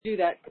do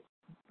that.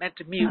 Meant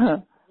to mute.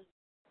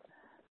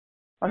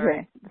 Okay,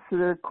 Right. so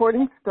the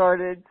recording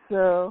started,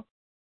 so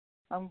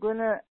I'm going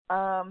to,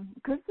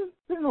 because there's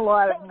been a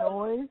lot of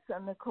noise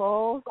on the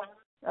calls,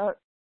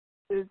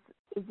 is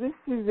this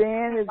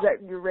Suzanne? Is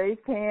that your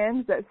raised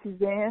hand? Is that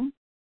Suzanne?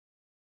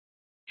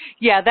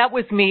 Yeah, that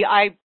was me.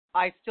 I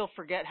still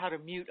forget how to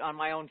mute on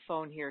my own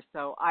phone here,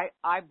 so I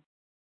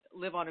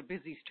live on a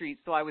busy street,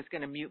 so I was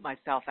going to mute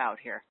myself out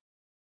here.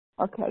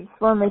 Okay, I just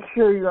want to make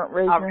sure you don't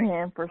raise All your right.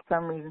 hand for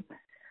some reason.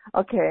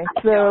 Okay,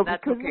 so No,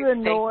 that's because okay. of the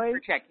Thank noise, you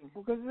for checking.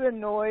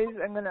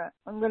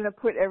 I'm gonna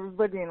put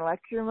everybody in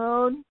lecture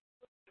mode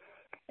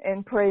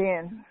and pray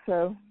in.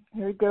 So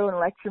here we go in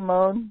lecture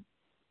mode.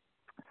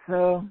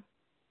 So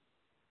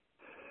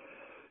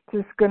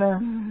just gonna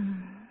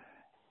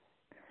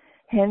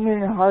hand in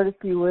your heart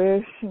if you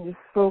wish, and just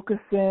focus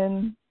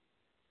in.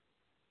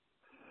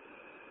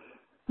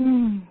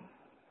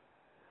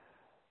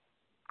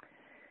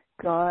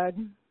 God,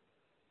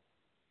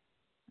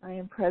 I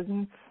am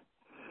present.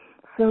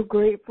 So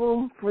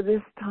grateful for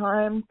this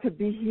time to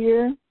be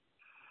here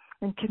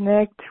and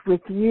connect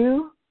with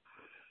you,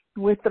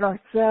 with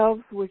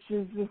ourselves, which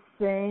is the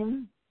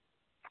same,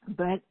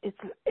 but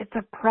it's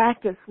a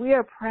practice. We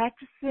are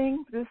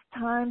practicing this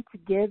time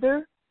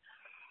together,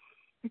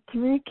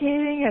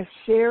 communicating and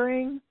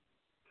sharing.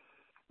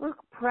 We're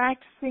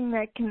practicing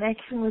that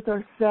connection with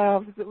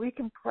ourselves that we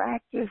can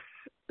practice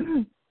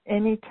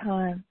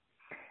anytime.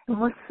 And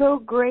we're so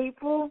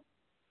grateful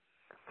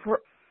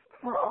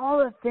for all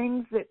the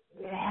things that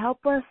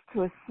help us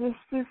to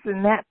assist us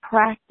in that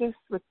practice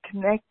with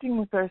connecting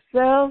with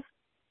ourselves,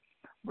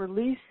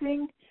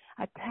 releasing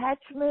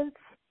attachments,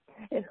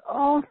 and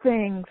all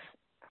things,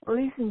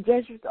 releasing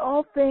judgments,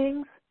 all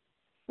things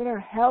that are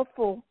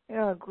helpful in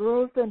our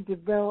growth and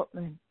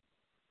development.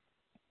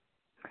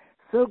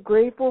 So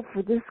grateful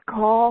for this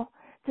call,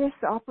 this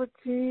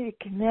opportunity to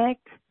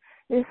connect,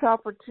 this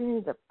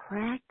opportunity to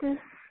practice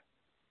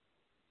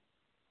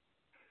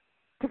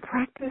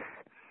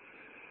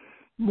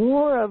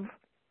more of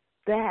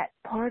that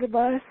part of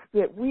us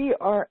that we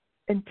are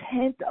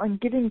intent on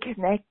getting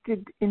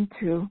connected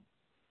into,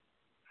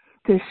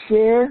 to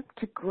share,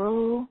 to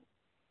grow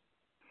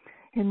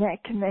in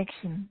that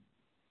connection.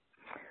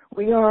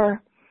 We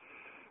are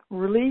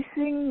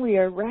releasing, we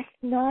are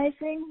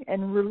recognizing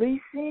and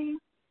releasing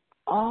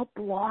all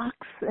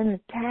blocks and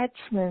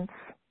attachments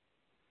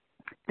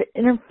that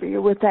interfere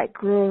with that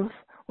growth,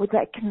 with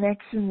that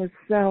connection with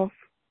self.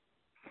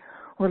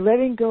 We're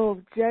letting go of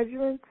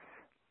judgments,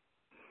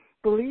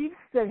 beliefs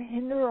that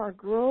hinder our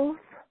growth.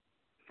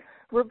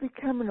 We're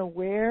becoming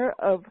aware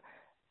of,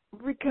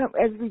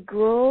 as we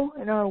grow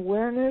in our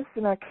awareness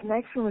and our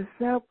connection with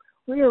self,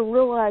 we are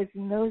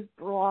realizing those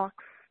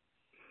blocks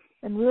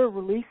and we are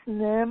releasing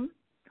them.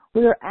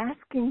 We are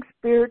asking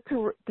Spirit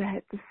to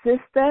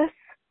assist us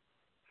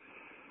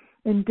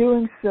in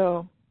doing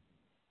so.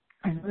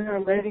 And we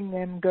are letting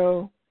them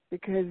go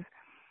because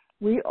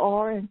we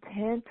are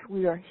intent,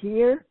 we are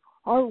here.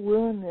 Our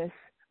willingness,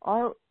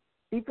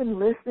 even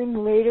listening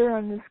later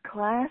on this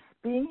class,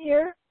 being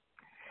here,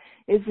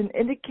 is an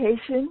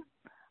indication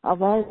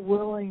of our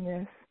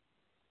willingness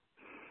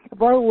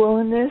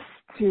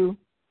to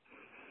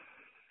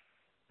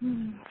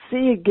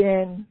see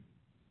again,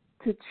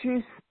 to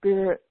choose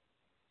Spirit,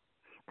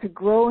 to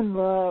grow in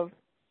love,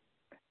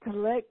 to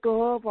let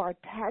go of our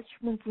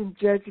attachments and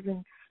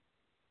judgments.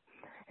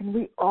 And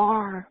we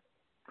are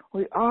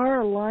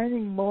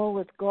aligning more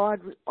with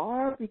God. We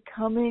are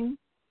becoming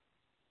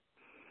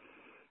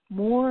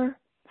more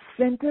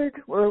centered.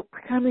 We're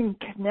becoming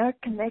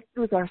connected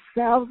with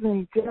ourselves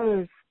and each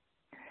other.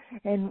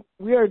 And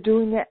we are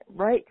doing that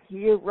right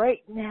here,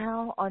 right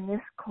now on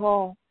this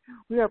call.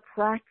 We are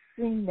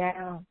practicing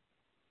now.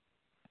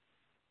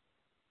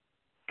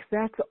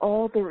 That's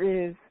all there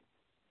is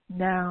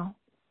now.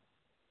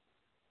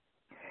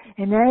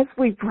 And as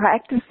we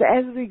practice,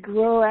 as we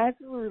grow, as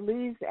we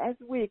release, as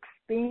we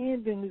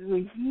expand and as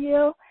we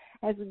heal,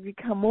 as we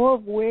become more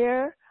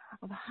aware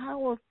of how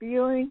we're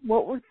feeling,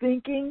 what we're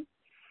thinking,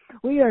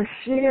 we are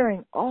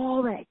sharing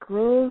all that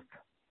growth,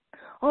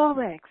 all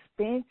that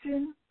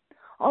expansion,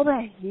 all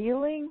that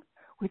healing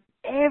with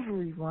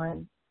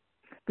everyone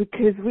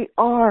because we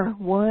are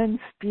one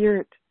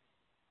Spirit.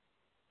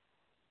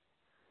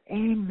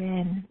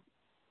 Amen.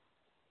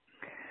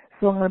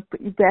 So I'm going to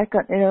put you back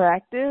on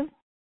interactive.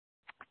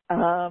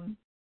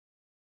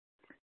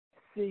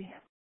 See.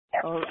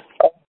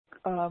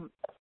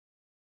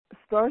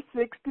 Star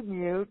 6 to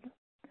mute.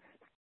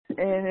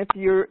 And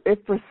if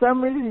for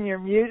some reason you're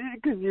muted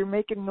because you're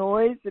making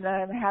noise and I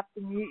have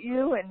to mute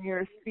you and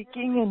you're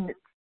speaking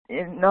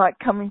and not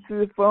coming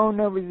through the phone,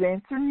 nobody's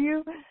answering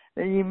you,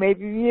 then you may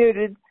be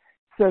muted.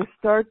 So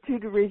star 2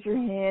 to raise your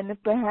hand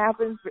if that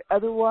happens. But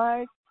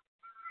otherwise,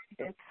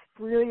 it's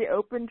freely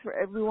open for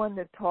everyone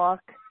to talk.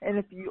 And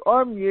if you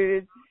are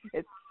muted,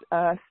 it's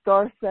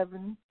star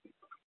 7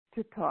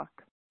 to talk.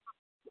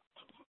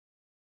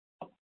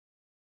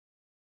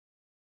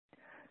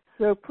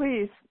 So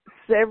please,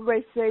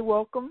 everybody say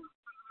welcome.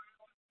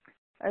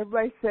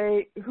 Everybody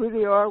say who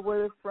they are, where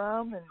they're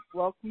from, and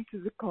welcome to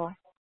the call.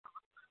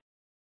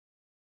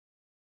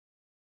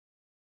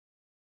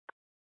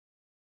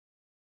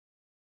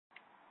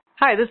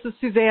 Hi, this is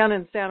Suzanne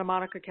in Santa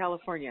Monica,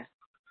 California.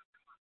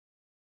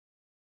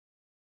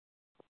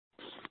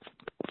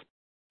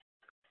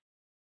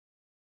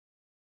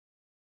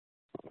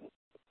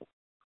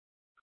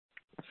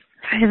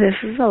 Hi, this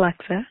is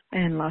Alexa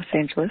in Los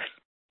Angeles,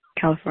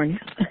 California.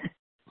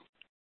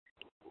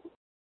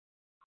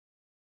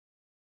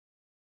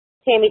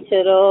 Tammy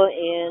Tittle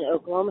in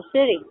Oklahoma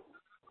City.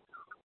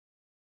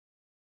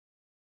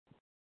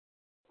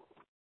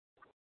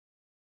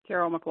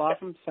 Carol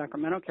McLaughlin,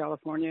 Sacramento,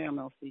 California,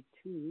 MLC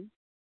 2.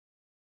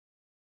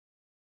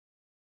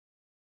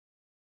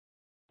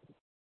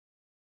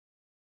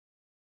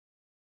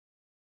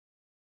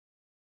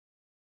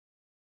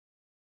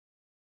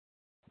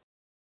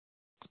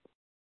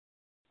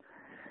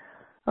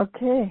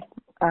 Okay.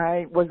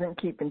 I wasn't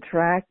keeping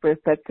track, but if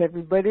that's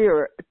everybody,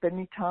 or if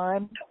any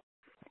time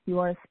you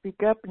want to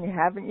speak up and you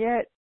haven't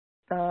yet,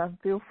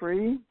 feel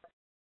free.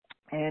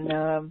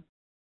 And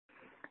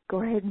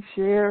go ahead and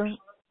share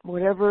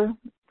whatever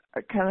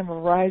kind of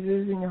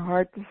arises in your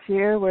heart to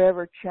share,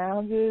 whatever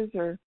challenges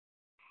or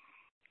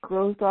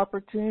growth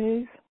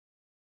opportunities,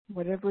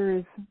 whatever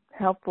is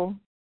helpful.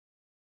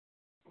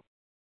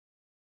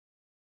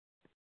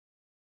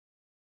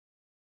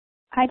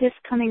 Hi, just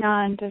coming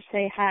on to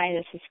say hi.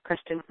 This is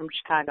Kristen from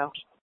Chicago.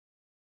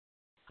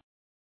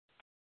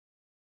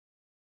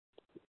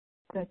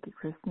 Thank you,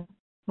 Kristen.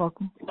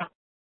 Welcome.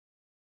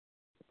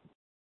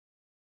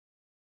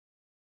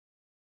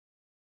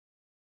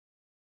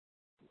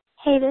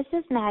 Hey, this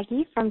is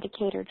Maggie from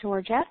Decatur,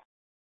 Georgia.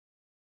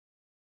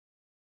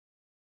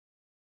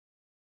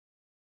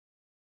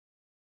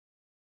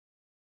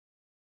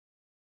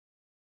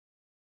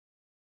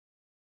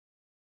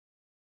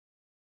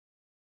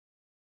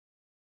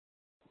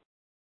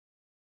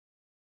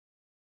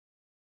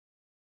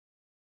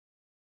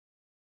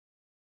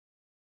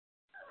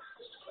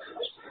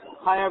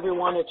 Hi,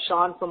 everyone. It's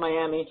Sean from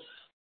Miami.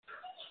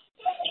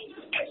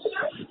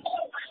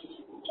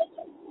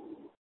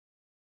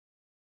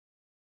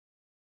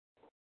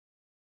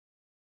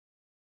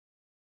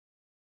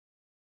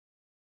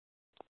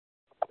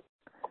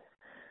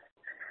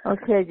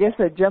 Okay, I guess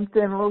I jumped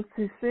in a little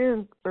too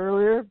soon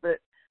earlier, but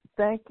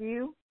thank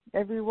you,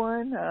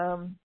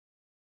 everyone.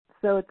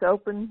 So it's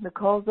open. The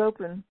call's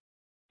open.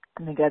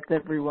 I think that's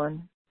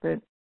everyone.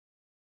 But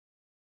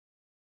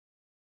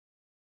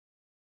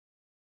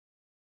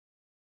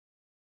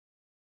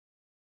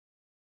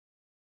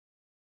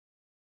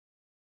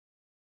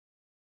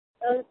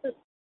This is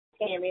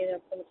Tammy in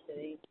Oklahoma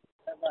City.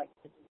 I'd like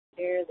to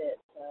share that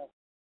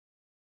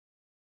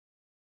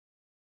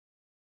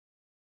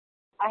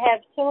I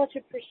have so much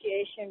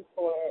appreciation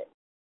for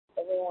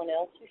everyone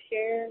else who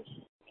shares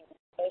and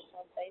posts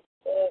on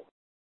Facebook.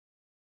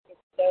 It's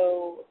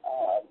so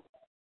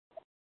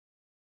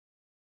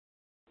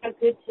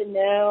good to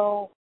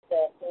know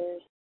that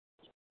there's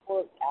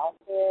support out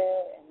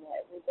there and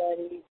that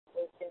everybody's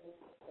working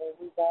for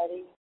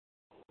everybody.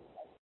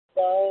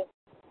 Love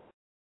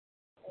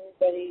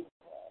everybody's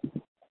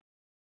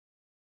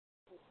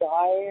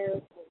desire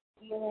for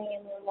healing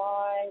in their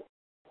lives.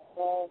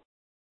 Love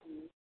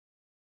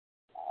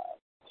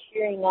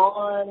cheering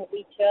on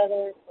each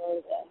other for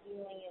that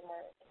healing in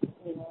our,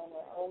 in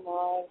our own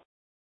lives.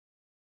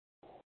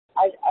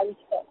 I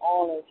just feel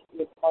honored to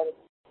be a part of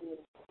this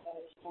community.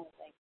 I just want to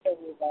thank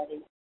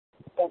everybody,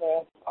 whether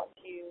I've talked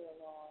to you or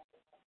not,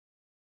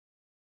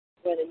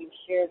 whether you've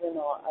shared or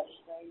not. I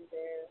just know you're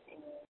there.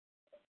 And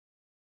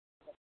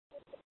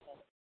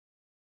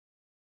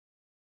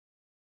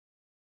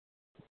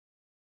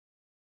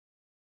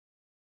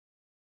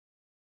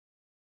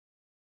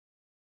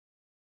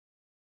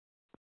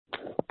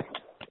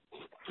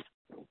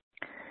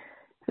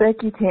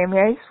thank you, Tammy.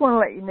 I just want to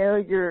let you know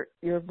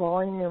your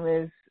volume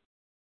is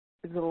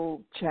a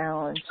little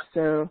challenged,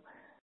 so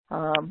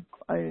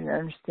I didn't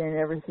understand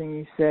everything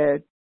you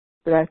said,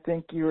 but I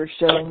think you were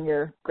showing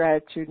your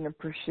gratitude and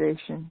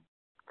appreciation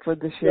for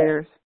the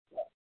shares.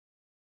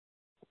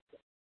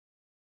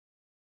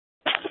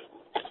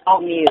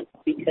 I'll mute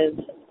because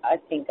I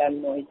think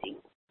I'm noisy.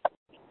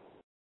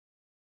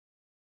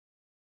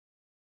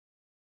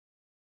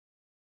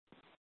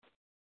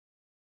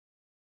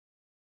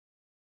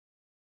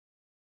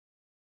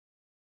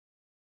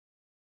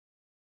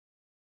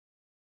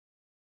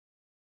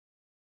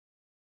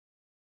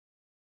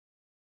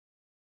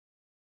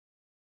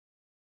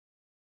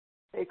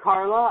 Hey,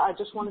 Carla, I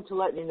just wanted to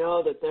let you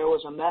know that there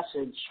was a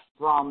message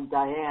from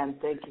Diane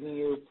thanking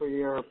you for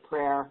your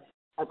prayer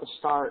at the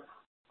start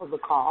of the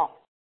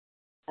call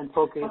and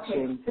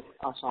focusing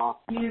us off.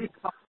 Mm-hmm.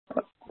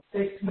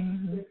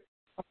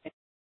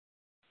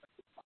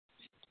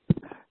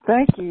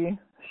 Thank you.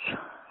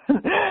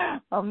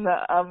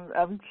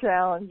 I'm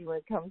challenged when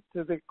it comes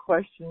to the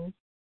questions.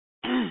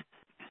 I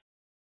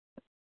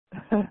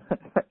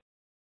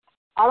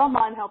don't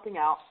mind helping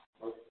out.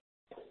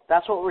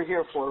 That's what we're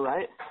here for,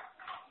 right?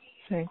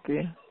 Thank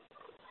you.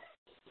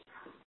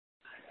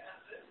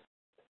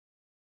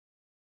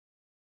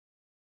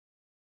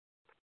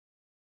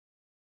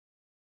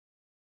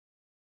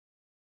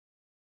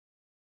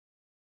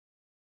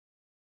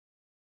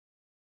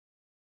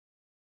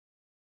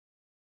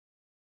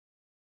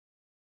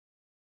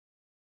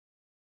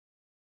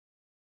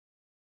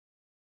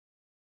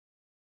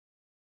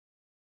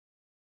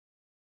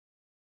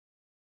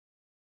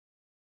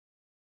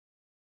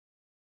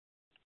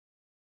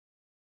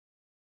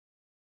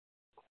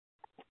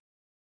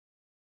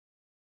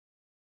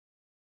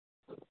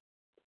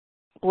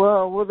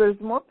 Well, there's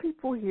more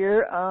people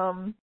here.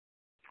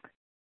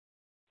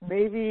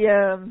 Maybe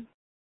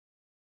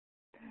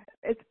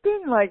it's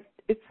been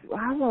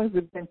how long has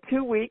it been?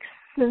 2 weeks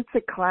since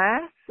the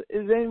class.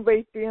 Is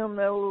anybody feeling a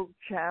little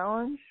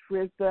challenge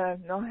with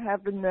not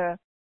having the?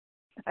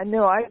 I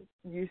know I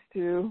used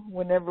to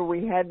whenever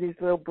we had these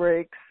little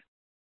breaks.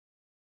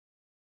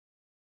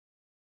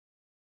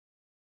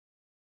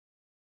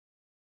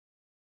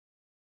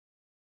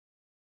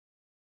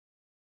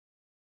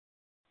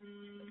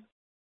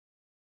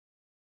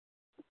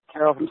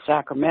 Carol from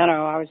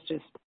Sacramento. I was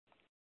just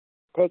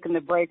taking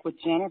the break with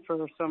Jennifer,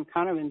 so I'm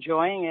kind of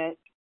enjoying it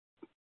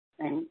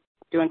and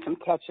doing some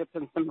catch-up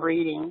and some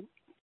reading.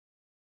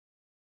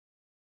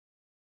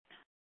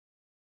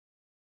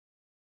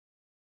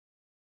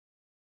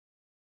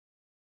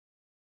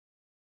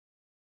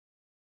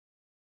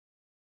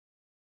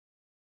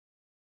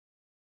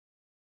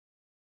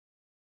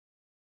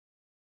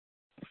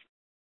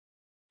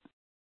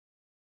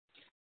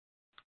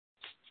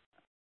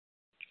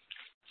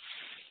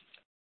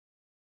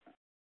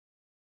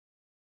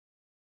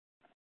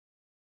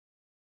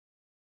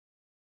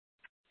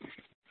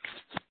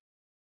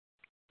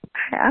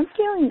 I'm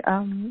feeling,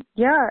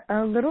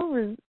 a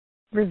little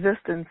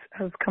resistance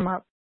has come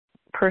up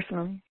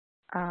personally,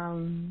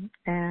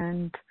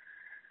 and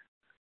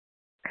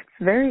it's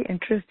very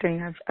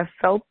interesting. I've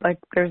felt like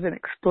there's an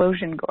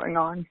explosion going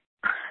on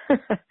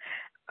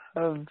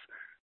of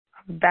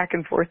back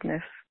and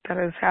forthness that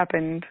has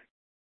happened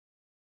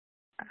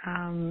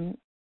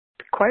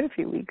quite a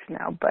few weeks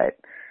now, but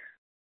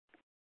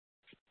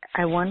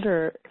I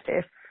wonder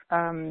if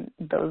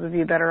those of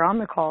you that are on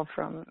the call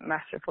from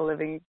Masterful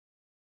Living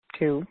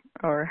 2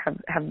 or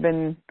have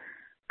been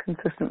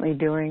consistently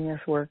doing this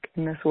work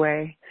in this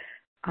way,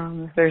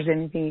 if there's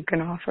anything you can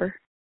offer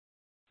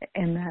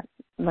in that,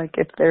 like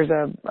if there's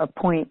a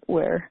point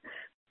where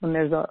when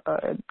there's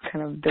a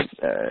kind of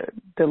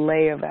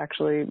delay of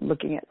actually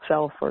looking at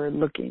self or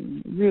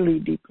looking really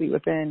deeply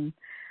within,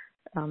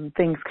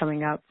 things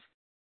coming up.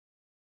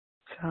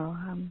 So,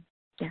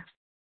 yeah.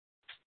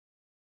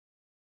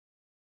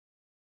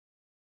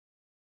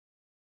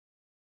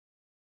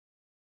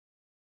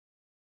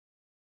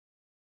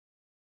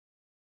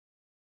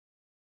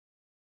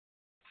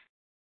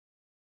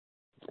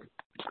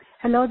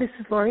 Hello, this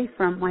is Lori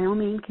from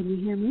Wyoming. Can you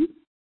hear me?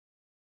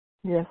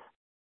 Yes.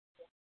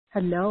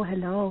 Hello.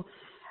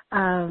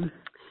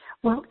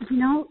 Well,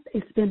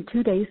 it's been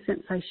 2 days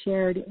since I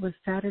shared. It was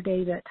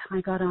Saturday that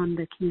I got on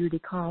the community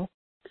call,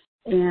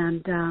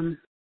 and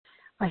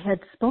I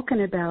had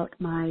spoken about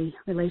my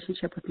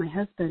relationship with my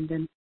husband,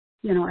 and,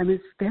 I was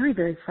very,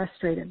 very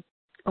frustrated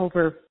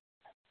over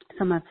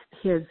some of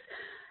his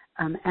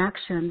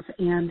actions,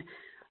 and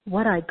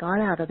what I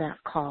got out of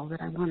that call that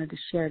I wanted to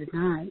share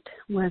tonight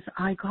was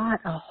I got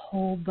a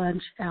whole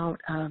bunch out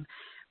of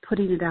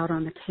putting it out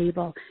on the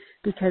table,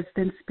 because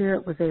then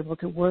Spirit was able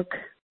to work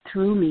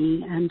through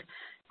me and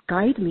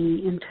guide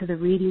me into the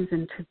readings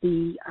and to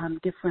the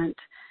different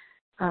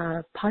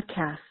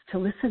podcasts to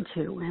listen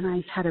to. And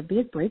I had a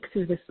big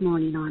breakthrough this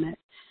morning on it.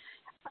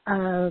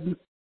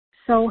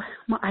 So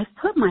I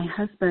put my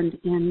husband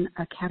in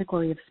a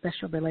category of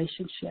special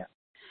relationship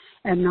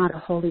and not a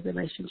holy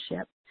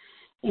relationship.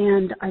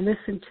 And I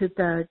listened to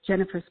the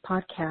Jennifer's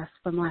podcast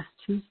from last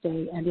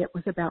Tuesday, and it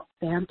was about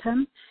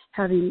phantom,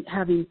 having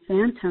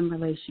phantom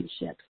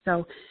relationships.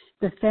 So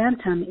the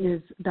phantom is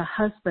the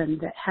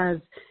husband that has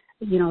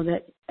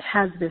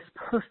this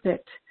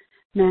perfect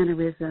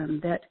mannerism,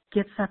 that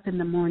gets up in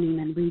the morning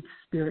and reads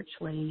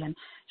spiritually. And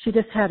she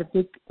just had a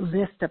big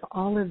list of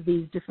all of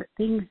these different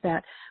things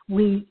that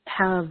we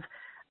have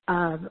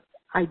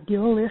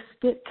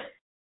idealistic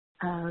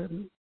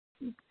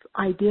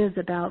ideas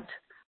about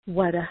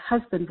what a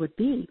husband would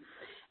be.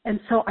 And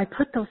so I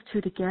put those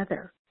two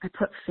together. I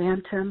put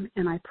phantom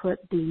and I put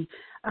the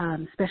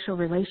special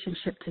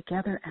relationship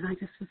together, and I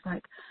just was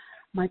like,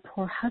 my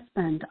poor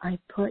husband, I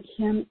put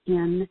him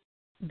in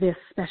this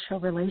special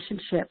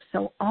relationship.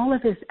 So all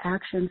of his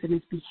actions and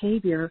his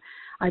behavior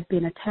I've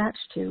been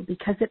attached to,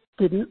 because it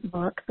didn't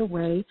look the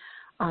way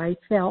I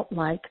felt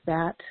like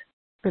that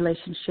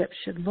relationship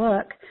should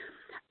look.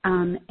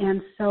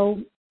 And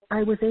so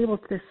I was able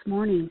this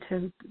morning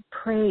to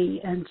pray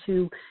and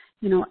to,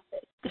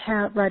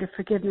 write a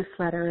forgiveness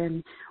letter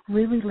and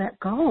really let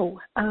go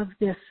of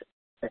this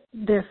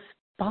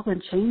ball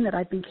and chain that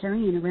I've been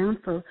carrying around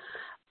for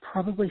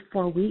probably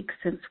 4 weeks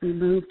since we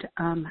moved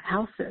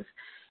houses.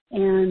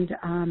 And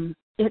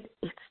it's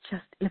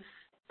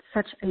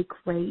such a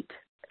great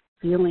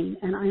feeling.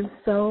 And I'm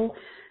so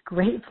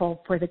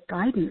grateful for the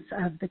guidance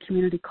of the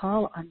community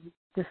call on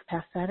this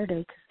past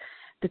Saturday, because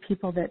the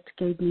people that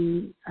gave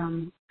me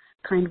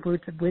kind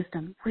words of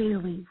wisdom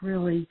really,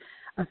 really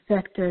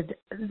affected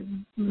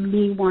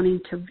me wanting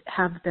to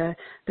have the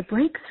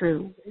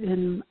breakthrough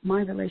in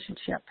my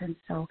relationship. And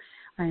so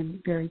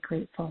I'm very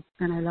grateful.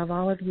 And I love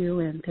all of you,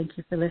 and thank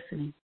you for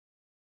listening.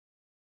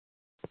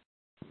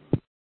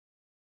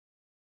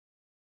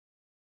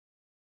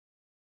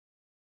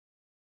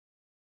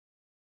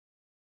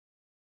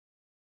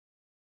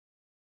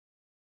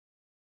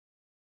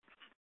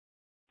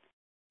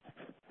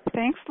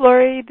 Thanks,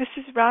 Lori. This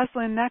is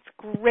Rosalind. That's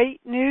great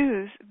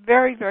news.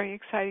 Very, very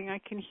exciting. I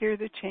can hear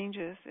the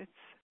changes. It's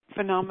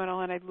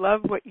phenomenal, and I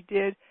love what you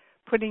did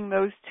putting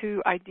those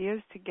two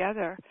ideas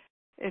together.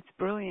 It's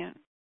brilliant.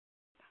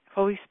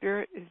 Holy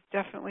Spirit is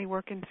definitely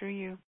working through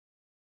you.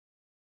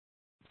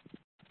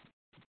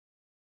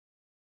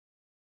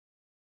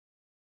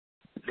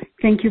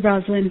 Thank you,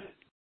 Rosalind.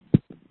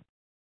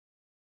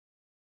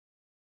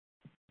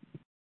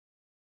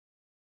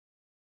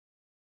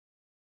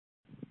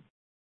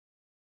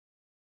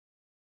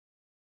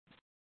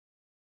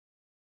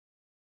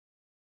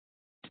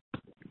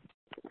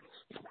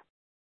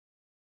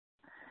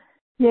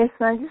 Yes,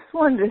 I just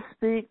wanted to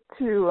speak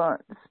to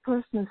this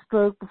person who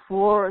spoke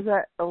before. Is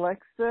that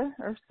Alexa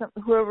or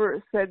something?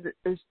 Whoever said that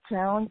it's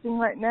challenging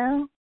right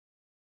now,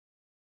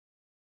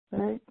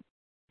 right?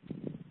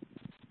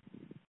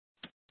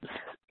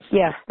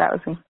 Yes, that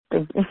was me.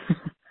 Thank you.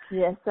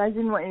 Yes, I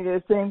didn't want you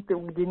to think that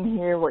we didn't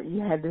hear what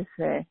you had to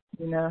say,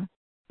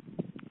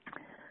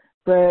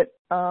 But,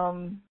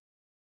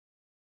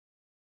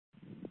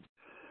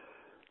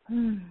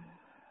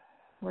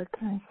 what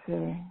can I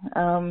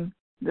say?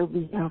 That'll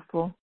be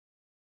helpful.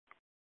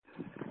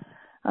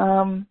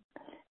 Because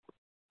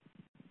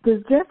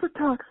Jennifer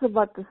talks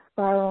about the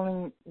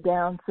spiraling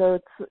down, so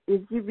it's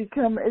as you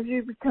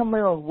become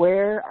more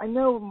aware. I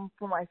know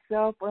for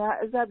myself,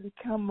 as I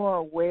become more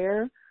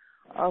aware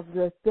of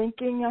the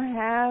thinking I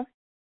have,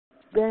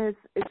 then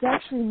it's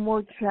actually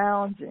more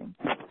challenging.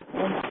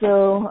 And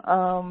so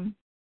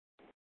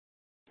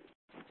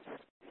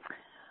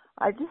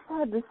I just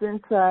had this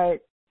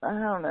insight. I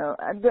don't know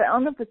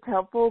if it's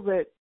helpful,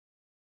 but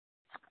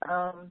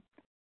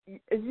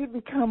as you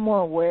become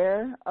more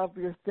aware of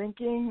your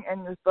thinking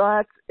and your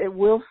thoughts, it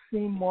will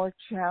seem more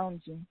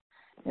challenging.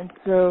 And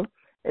so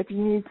if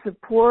you need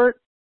support,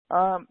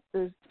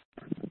 the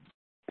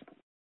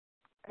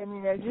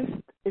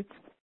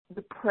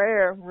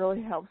prayer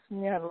really helps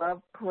me. I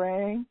love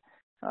praying.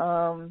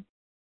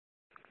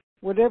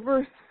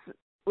 Whatever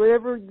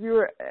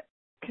you're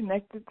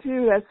connected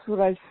to, that's what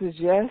I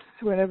suggest.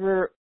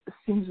 Whatever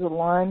seems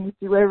aligned with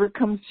you, whatever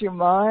comes to your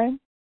mind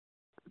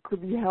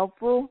could be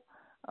helpful.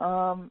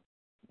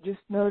 Just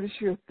notice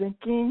your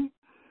thinking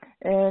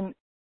and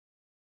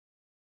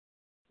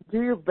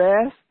do your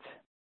best.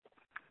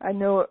 I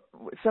know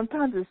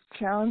sometimes it's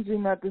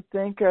challenging not to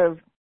think of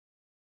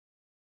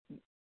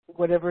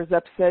whatever is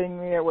upsetting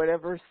me or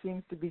whatever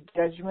seems to be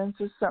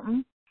judgments or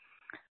something.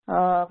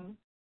 I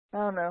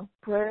don't know.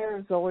 Prayer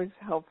is always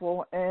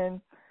helpful, and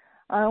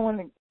I don't want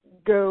to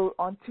go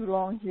on too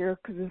long here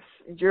because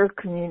it's your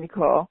community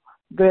call,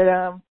 but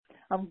I'm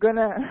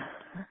gonna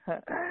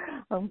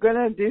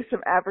do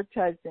some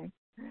advertising.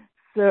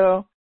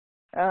 So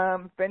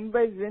if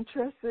anybody's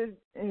interested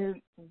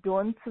in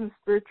doing some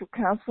spiritual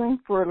counseling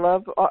for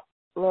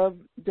love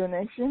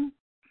donation,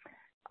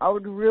 I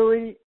would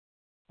really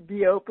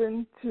be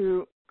open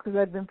to, because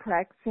I've been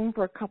practicing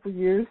for a couple of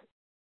years,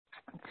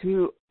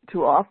 to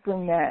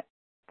offering that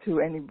to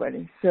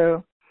anybody.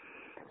 So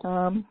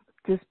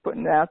just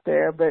putting it out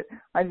there. But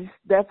I just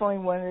definitely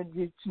wanted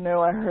you to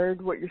know I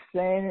heard what you're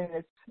saying, and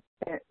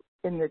it's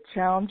in the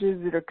challenges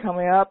that are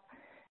coming up,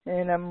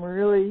 and I'm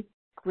really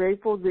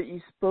grateful that you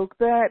spoke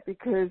that,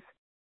 because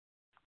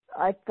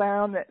I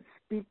found that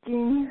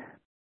speaking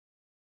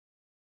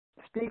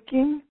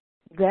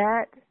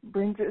that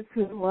brings it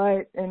to the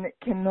light, and it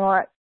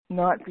cannot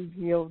not be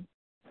healed.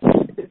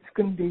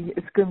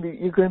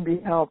 You're gonna be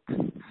helped.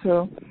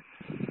 So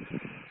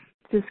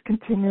just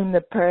continuing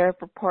the prayer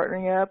for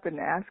partnering up and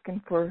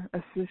asking for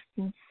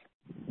assistance.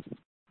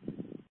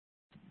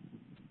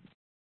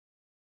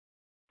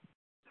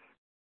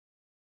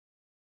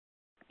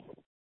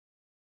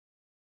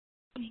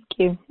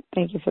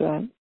 Thank you for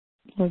that.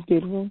 That was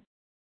beautiful.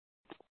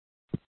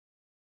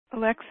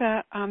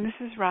 Alexa, this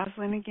is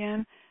Rosalind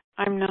again.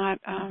 I'm not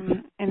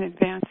an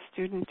advanced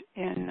student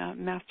in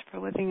Master for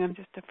Living. I'm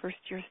just a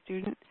first-year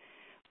student.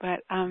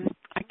 But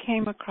I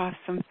came across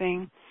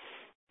something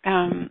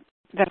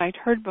that I'd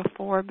heard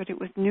before, but it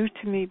was new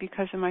to me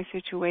because of my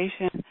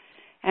situation.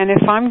 And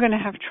if I'm going to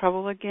have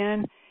trouble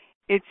again,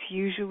 it's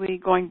usually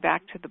going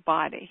back to the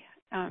body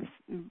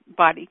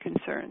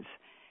concerns.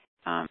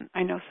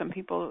 I know some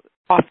people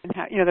often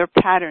have, there are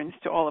patterns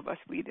to all of us.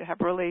 We either have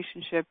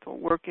relationship or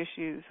work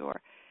issues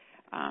or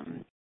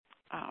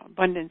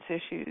abundance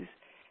issues,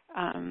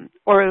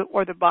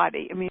 or the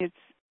body. I mean, it's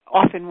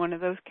often one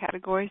of those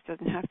categories.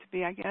 Doesn't have to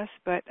be, I guess.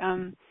 But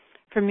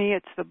for me,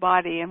 it's the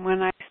body. And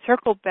when I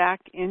circle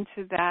back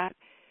into that,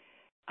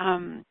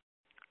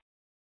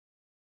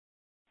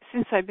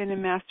 since I've been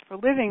in Master for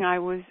Living, I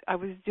was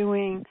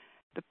doing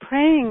the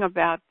praying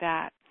about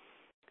that.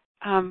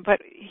 But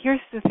here's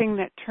the thing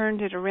that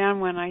turned it around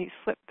when I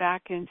slipped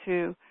back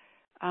into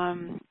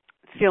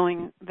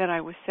feeling that I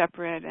was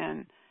separate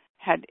and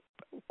had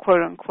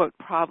quote-unquote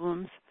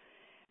problems.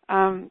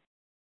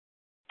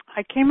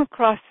 I came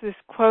across this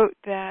quote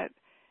that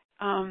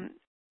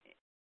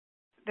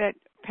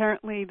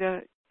apparently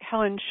the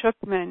Helen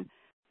Schuckman,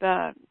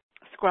 the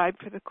scribe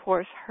for the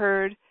Course,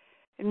 heard.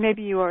 and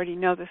maybe you already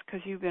know this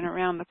because you've been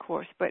around the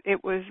Course, but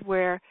it was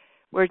where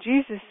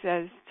Jesus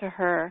says to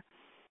her,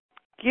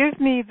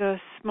 give me the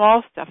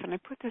small stuff, and I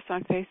put this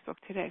on Facebook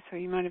today, so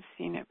you might have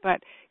seen it,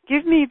 but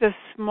give me the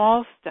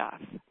small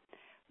stuff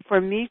for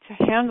me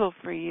to handle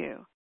for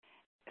you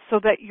so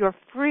that you're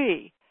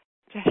free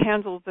to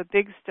handle the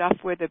big stuff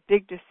where the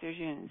big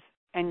decisions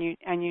and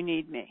you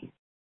need me.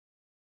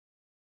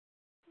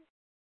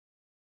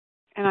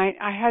 And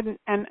I hadn't,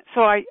 and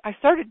so I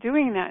started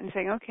doing that and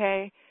saying,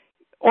 okay,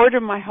 order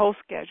my whole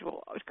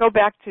schedule. Go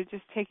back to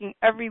just taking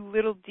every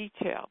little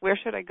detail. Where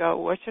should I go?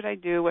 What should I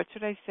do? What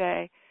should I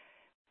say?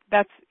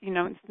 That's,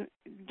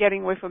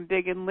 getting away from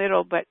big and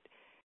little, but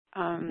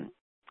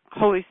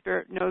Holy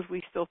Spirit knows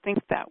we still think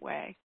that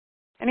way.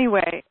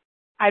 Anyway,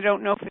 I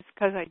don't know if it's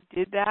because I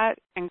did that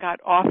and got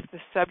off the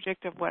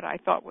subject of what I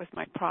thought was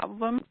my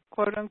problem,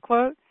 quote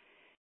unquote,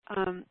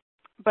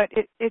 but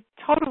it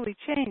totally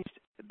changed.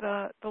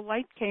 The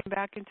light came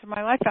back into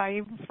my life. I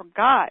even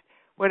forgot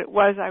what it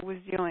was I was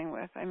dealing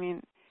with. I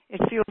mean,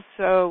 it feels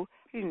so,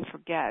 I didn't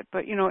forget,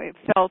 but, it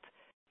felt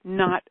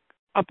not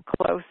up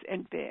close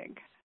and big.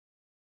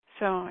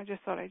 So I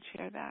just thought I'd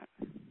share that.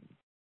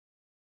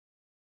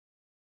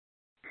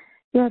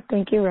 Yeah,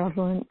 thank you,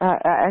 Rosalind.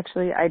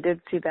 Actually, I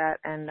did see that,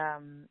 and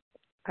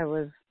I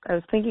was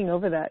thinking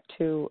over that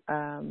too,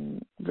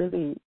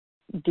 really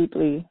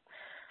deeply,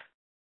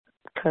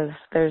 because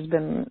there's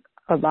been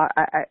a lot.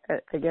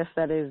 I guess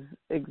that is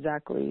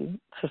exactly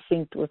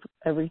succinct with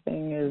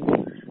everything. Is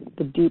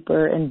the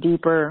deeper and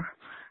deeper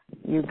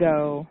you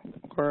go,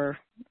 or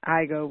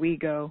I go, we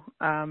go,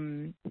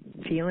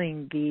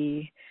 feeling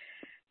the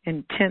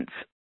intense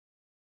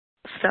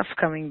stuff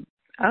coming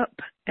up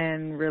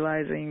and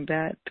realizing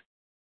that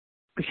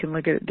we can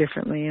look at it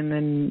differently, and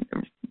then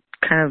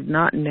kind of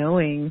not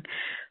knowing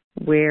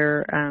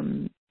where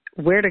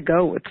to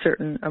go with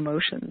certain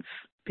emotions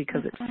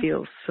because it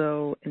feels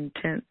so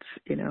intense.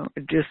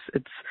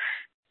 It's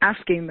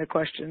asking the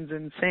questions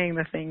and saying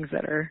the things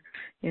that are,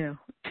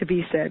 to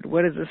be said.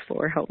 What is this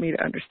for? Help me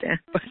to understand.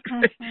 But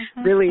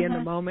really in the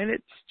moment,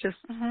 it's just,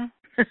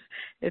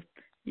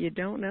 you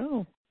don't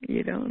know.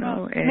 You don't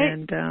know.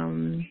 And,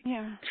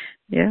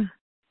 yeah.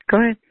 Go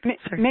ahead.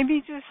 Sorry.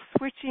 Maybe just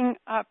switching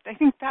up. I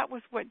think that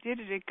was what did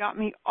it. It got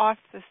me off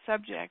the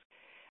subject.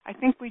 I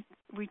think we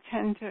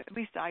tend to, at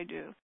least I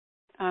do,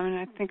 and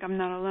I think I'm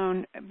not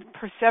alone,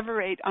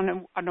 perseverate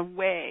on a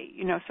way,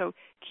 so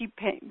keep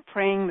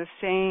praying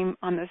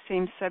on the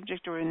same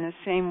subject or in the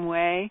same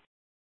way,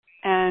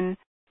 and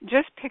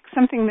just pick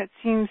something that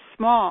seems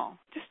small,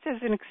 just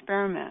as an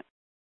experiment,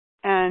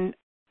 and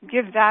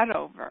give that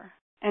over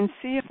and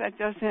see if that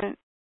doesn't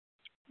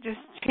just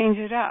change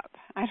it up.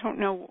 I don't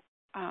know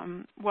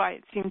why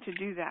it seemed to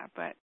do that,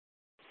 but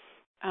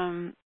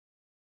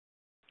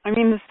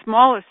the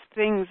smallest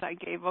things I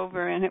gave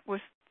over, and it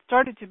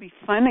started to be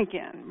fun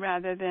again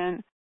rather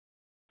than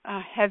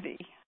heavy.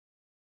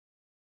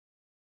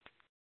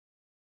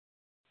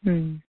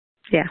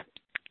 Yeah,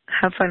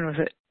 have fun with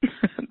it.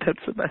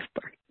 That's the best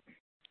part.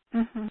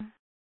 Mm-hmm.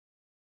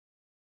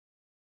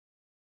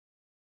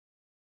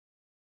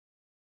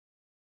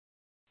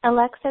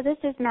 Alexa, this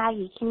is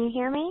Maggie. Can you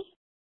hear me?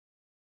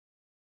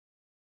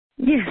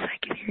 Yes, I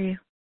can hear you.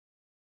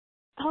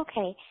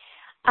 Okay.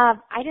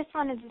 I just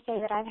wanted to say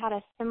that I've had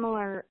a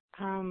similar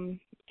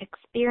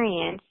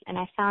experience, and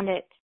I found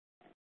it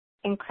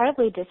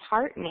incredibly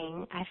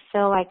disheartening. I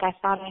feel like I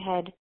thought I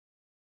had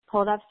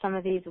pulled up some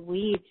of these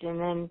weeds, and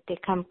then they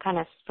come kind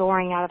of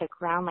soaring out of the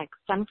ground like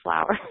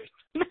sunflowers.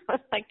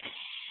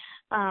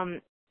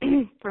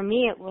 For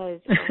me, it was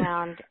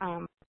around,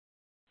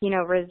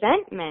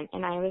 resentment,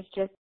 and I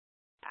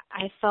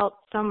felt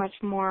so much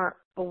more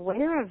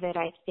aware of it,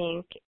 I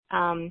think,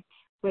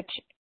 which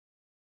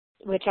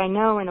I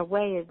know in a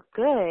way is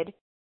good,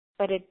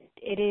 but it's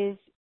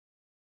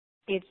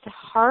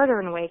harder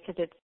in a way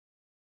because it's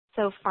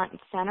so front and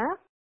center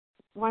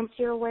once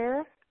you're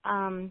aware.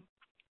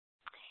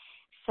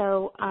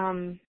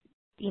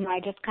 I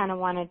just kind of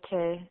wanted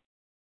to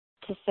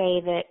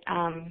say that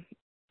I'm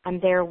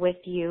there with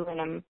you,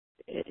 and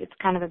it's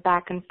kind of a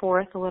back and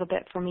forth a little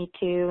bit for me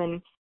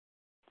too.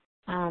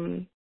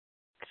 And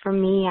for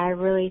me, I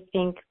really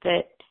think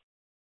that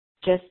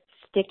just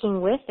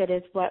sticking with it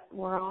is what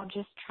we're all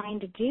just trying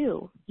to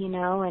do,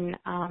 and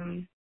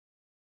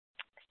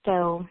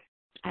so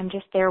I'm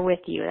just there with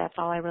you. That's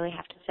all I really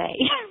have to say.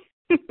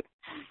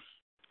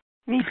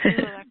 Me too,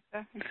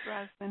 Alexa. It's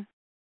Roslyn.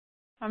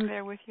 I'm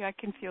there with you. I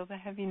can feel the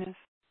heaviness.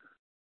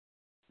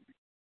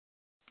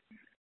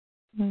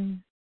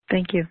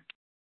 Thank you,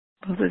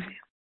 both of you.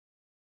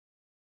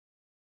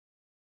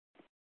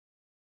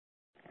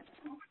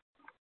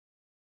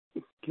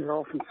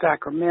 Carol from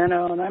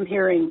Sacramento, and I'm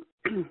hearing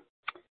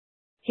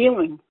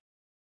healing.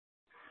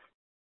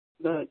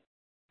 But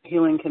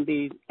healing can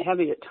be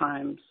heavy at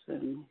times,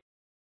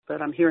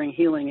 but I'm hearing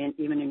healing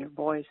even in your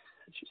voice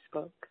as you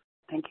spoke.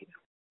 Thank you.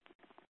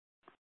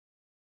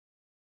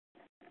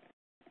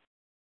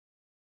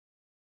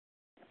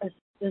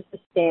 This is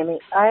Sammy.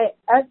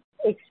 I've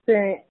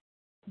experienced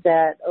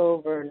that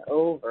over and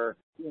over,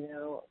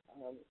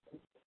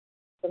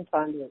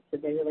 sometimes it's a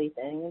daily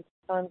thing, and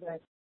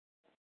sometimes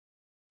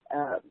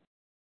I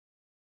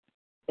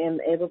am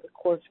able to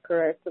course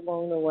correct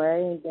along the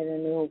way and get a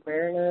new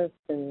awareness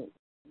and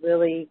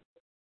really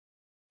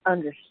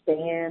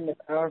understand the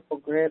powerful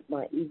grip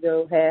my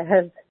ego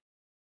has.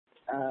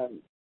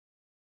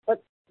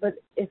 But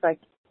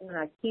when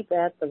I keep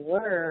at the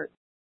work,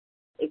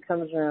 it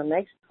comes around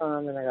next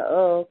time, and I go,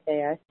 oh,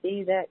 okay, I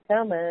see that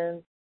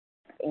coming,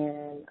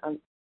 and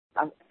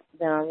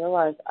then I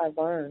realize I've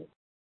learned.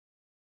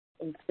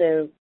 And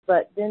so,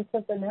 but then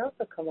something else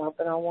will come up,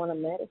 and I want to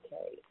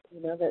medicate.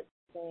 You know, that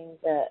thing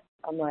that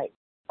I'm like,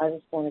 I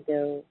just want to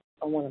go,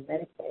 I want to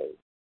medicate,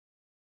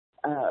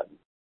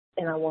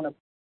 and I want to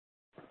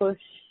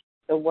push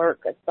the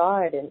work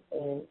aside and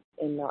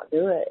not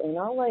do it, and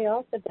I'll lay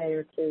off a day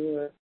or two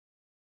or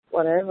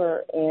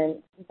whatever,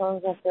 and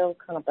sometimes I feel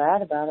kind of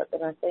bad about it,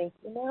 but I think,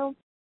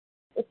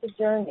 it's a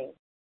journey.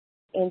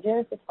 And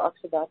Jennifer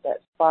talks about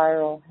that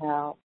spiral,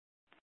 how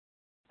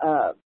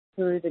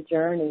through the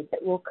journey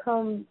that we'll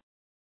come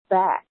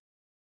back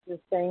to the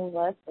same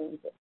lessons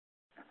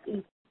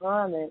each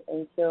time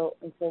until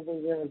we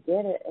really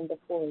get it, and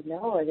before we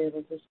know it,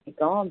 it'll just be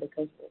gone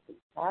because we'll be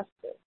past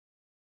it.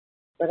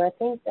 But I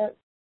think that,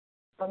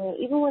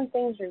 even when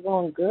things are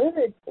going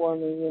good for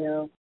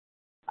me,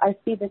 I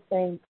see the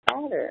same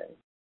pattern,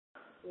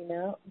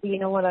 Do you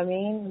know what I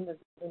mean?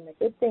 When the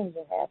good things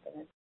are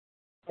happening,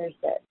 there's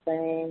that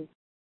same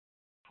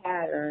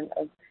pattern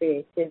of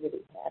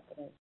creativity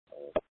happening.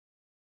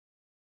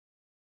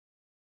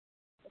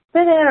 It's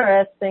been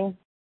interesting.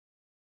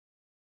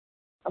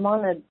 I'm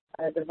on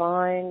a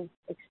divine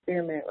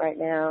experiment right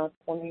now,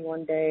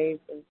 21 days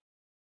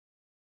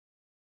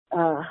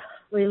of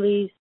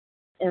release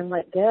and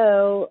let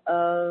go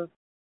of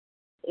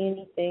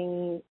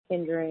anything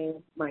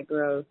hindering my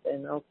growth,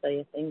 and I'll tell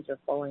you, things are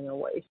falling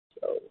away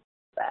so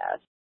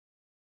fast,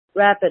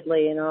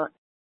 rapidly, and I'll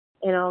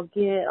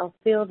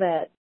feel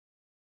that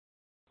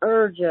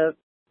urge of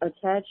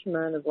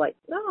attachment of like,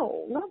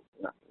 no,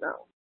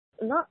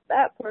 not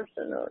that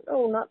person, or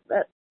no, not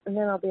that, and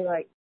then I'll be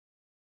like,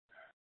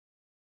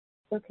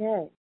 it's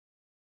okay,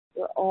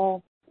 we're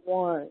all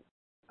one.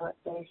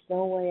 There's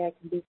no way I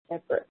can be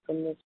separate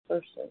from this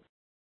person,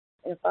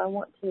 and if I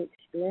want to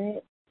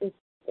experience this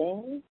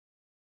thing,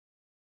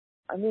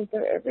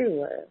 they're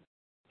everywhere.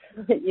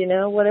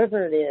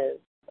 Whatever it is.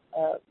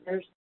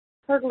 There's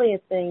hardly a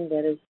thing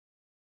that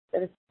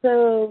is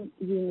so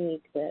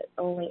unique that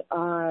only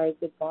I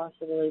could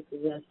possibly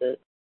possess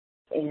it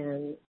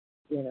and,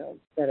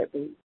 that it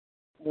be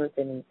worth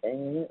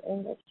anything.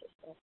 And that's just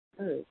not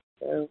true.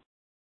 So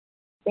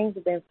things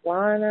have been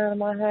flying out of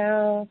my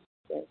house,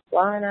 been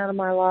flying out of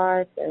my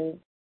life, and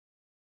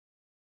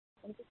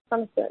I'm just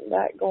kind of sitting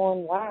back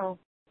going, wow.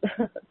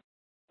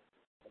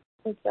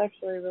 It's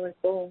actually really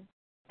cool.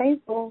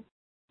 Painful,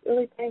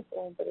 really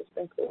painful, but it's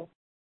been cool.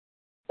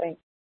 Thanks.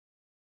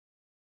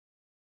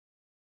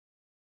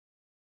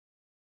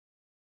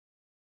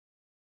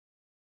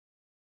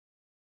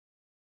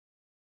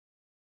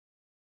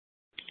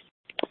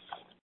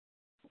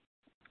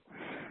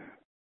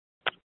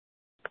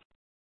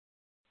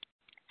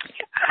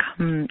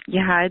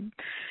 Yeah,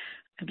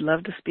 I'd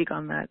love to speak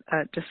on that,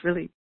 just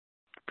really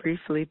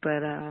briefly,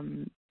 but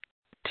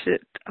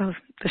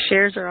the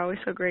shares are always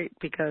so great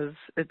because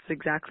it's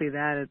exactly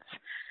that. It's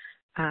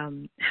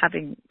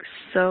having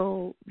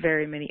so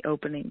very many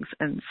openings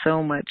and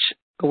so much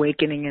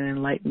awakening and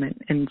enlightenment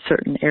in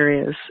certain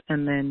areas,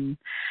 and then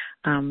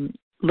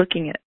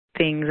looking at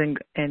things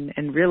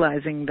and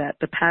realizing that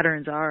the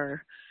patterns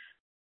are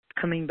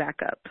coming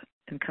back up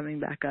and coming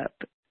back up,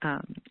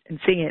 and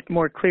seeing it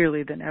more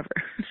clearly than ever,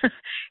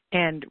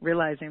 and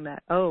realizing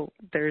that,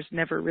 there's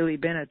never really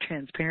been a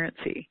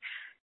transparency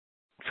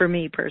for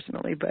me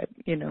personally, but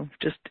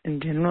just in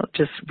general,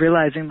 just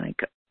realizing like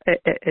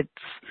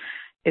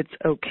it's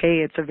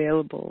okay, it's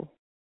available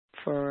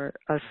for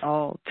us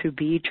all to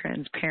be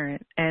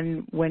transparent,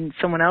 and when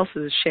someone else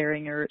is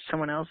sharing or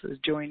someone else is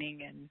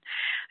joining,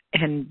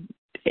 and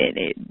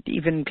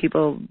even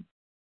people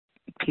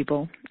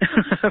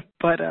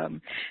but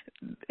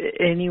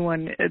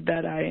anyone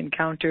that I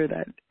encounter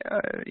that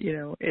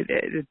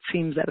it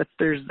seems that if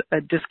there's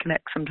a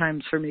disconnect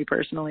sometimes for me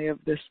personally of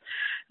this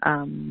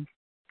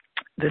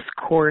this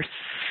course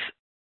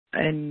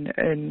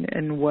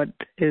and what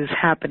is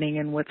happening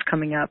and what's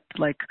coming up,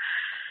 like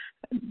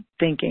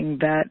thinking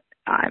that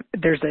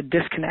there's a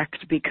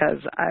disconnect because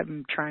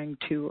I'm trying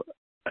to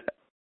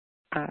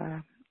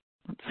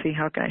let's see,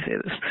 how can I say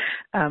this?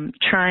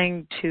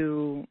 Trying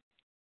to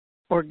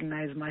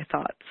organize my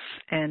thoughts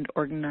and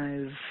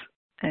organize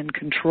and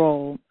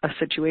control a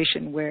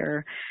situation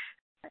where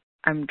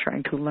I'm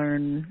trying to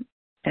learn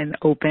and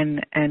open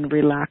and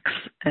relax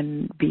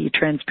and be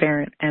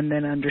transparent, and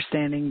then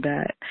understanding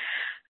that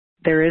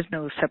there is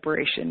no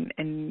separation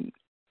in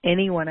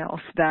anyone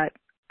else, that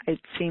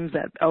it seems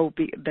that,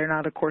 they're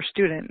not a course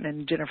student,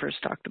 and Jennifer's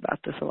talked about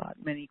this a lot.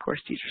 Many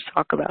course teachers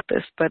talk about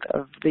this, but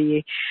of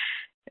the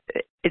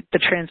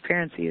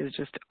transparency is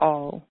just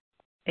all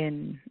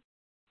in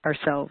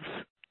ourselves.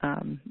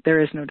 There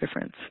is no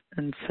difference.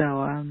 And so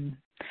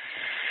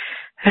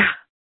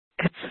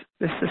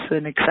This is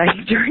an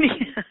exciting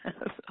journey.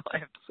 That's all I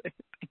have to say.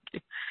 Thank you.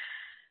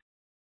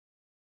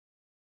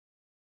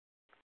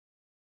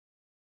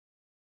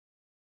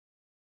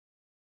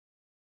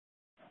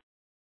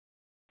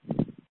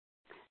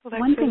 Well,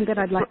 one thing that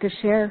I'd like to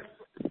share,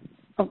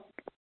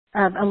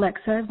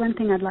 Alexa, one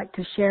thing I'd like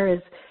to share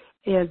is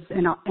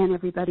and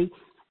everybody,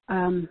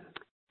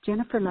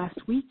 Jennifer last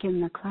week in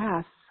the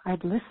class,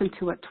 I'd listened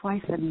to it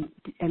twice and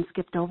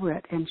skipped over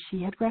it, and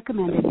she had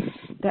recommended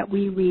that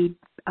we read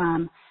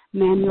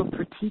Manual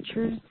for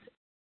Teachers,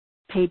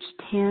 page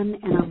 10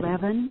 and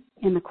 11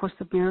 in the Course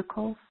of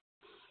Miracles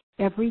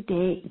every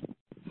day.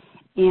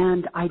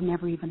 And I'd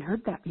never even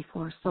heard that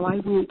before. So I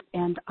went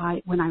and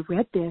when I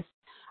read this,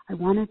 I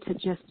wanted to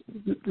just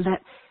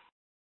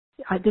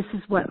this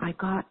is what I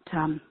got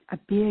a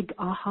big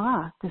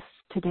aha this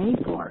today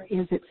for,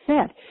 is it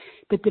said,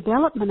 the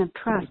development of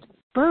trust.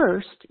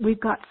 First, we've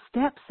got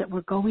steps that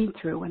we're going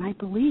through, and I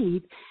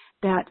believe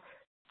that,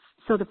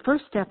 so the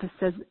first step, it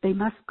says they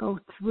must go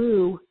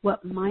through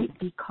what might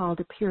be called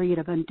a period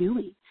of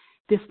undoing.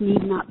 This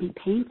need not be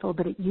painful,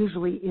 but it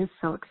usually is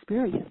so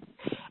experienced.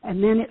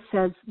 And then it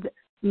says,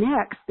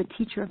 next, the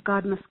teacher of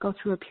God must go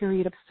through a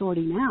period of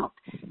sorting out.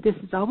 This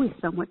is always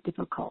somewhat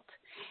difficult.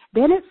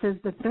 Then it says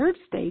the third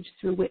stage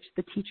through which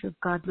the teacher of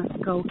God must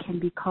go can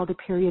be called a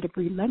period of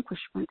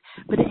relinquishment.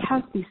 But it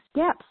has these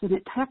steps, and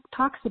it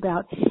talks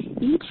about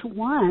each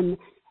one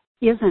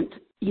isn't,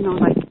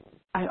 like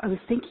I was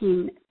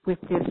thinking with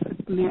this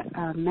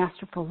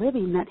Masterful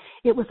Living that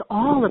it was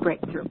all a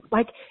breakthrough.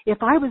 Like if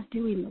I was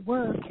doing the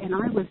work and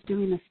I was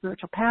doing the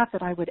spiritual path,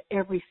 that I would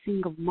every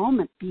single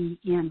moment be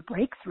in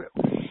breakthrough.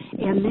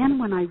 And then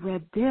when I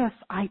read this,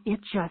 it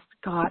just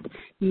got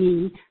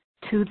me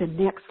to the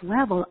next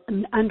level,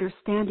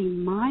 understanding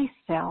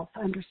myself,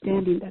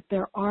 understanding that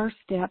there are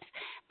steps,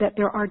 that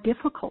there are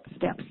difficult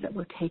steps that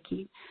we're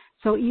taking.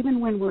 So even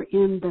when we're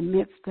in the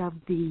midst of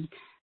the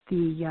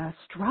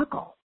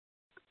struggle,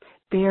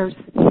 there's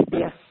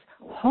this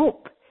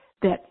hope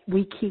that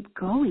we keep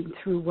going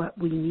through what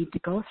we need to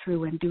go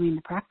through and doing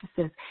the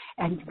practices,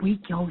 and we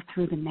go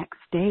through the next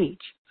stage.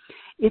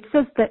 It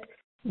says that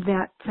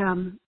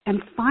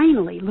and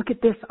finally, look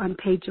at this on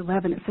page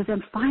 11. It says,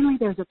 and finally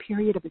there's a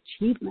period of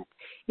achievement.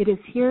 It is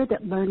here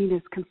that learning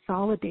is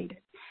consolidated.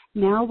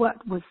 Now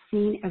what was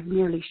seen as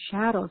merely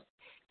shadows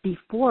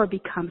before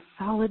becomes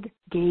solid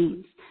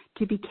gains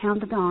to be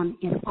counted on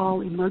in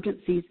all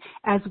emergencies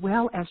as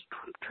well as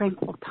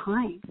tranquil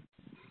times.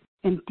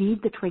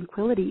 Indeed, the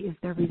tranquility is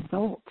the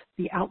result,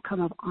 the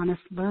outcome of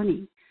honest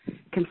learning,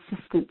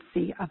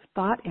 consistency of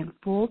thought, and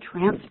full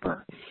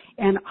transfer.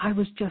 And I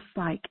was just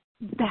like,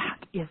 that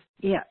is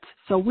it.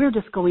 So we're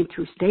just going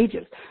through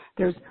stages.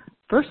 There's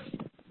first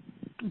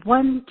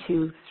 1,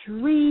 2,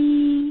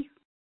 3,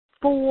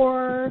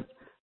 4,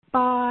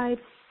 5,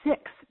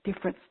 6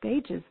 different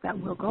stages that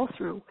we'll go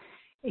through,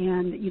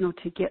 and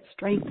to get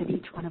strength in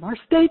each one of our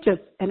stages.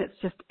 And it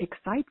just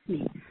excites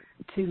me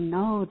to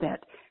know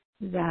that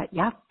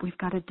we've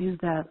got to do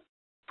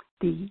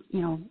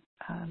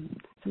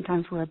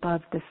sometimes we're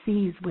above the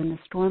seas when the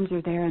storms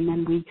are there, and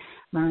then we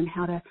learn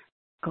how to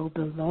go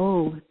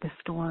below the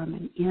storm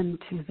and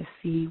into the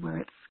sea where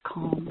it's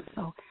calm.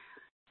 So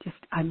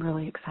I'm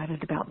really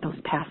excited about those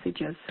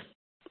passages.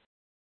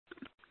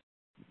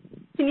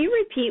 Can you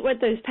repeat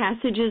what those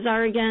passages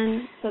are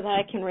again so that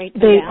I can write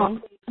them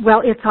down?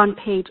 Well, it's on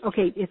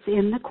it's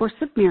in the Course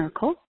of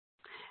Miracles,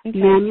 okay.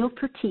 Manual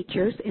for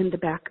Teachers in the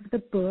back of the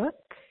book.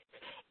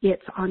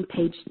 It's on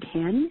page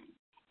 10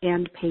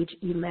 and page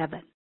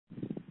 11.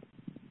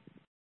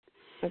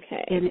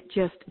 Okay. And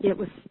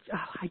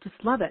I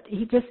just love it.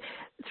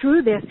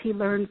 Through this, he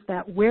learns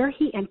that where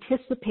he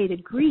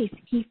anticipated grief,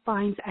 he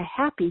finds a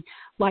happy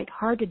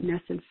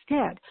lightheartedness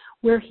instead.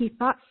 Where he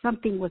thought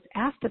something was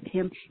asked of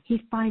him,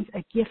 he finds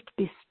a gift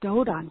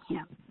bestowed on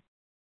him.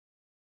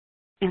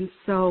 And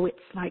so it's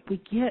like we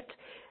get,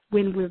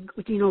 when we're,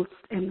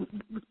 and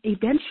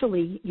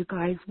eventually, you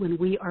guys, when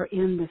we are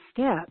in the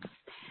steps,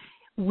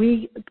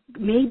 we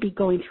may be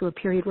going through a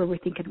period where we're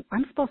thinking,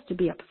 I'm supposed to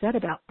be upset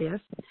about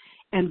this,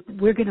 and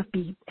we're going to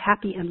be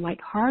happy and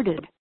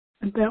lighthearted.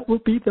 And that will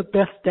be the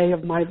best day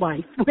of my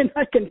life when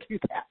I can do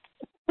that.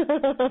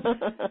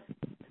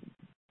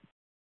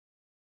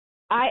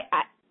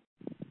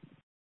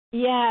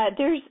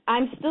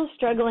 I'm still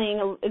struggling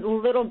a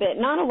little bit,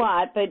 not a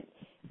lot, but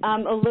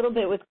a little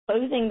bit with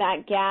closing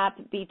that gap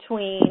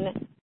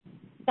between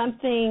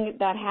something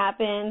that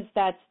happens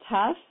that's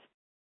tough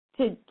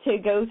to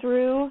go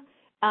through,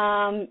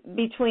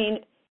 between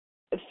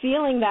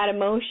feeling that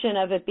emotion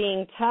of it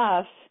being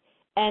tough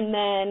and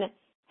then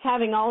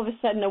having all of a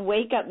sudden a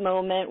wake-up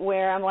moment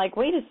where I'm like,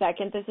 wait a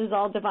second, this is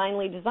all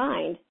divinely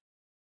designed.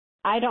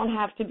 I don't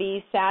have to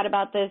be sad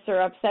about this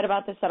or upset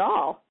about this at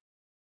all.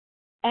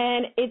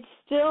 And it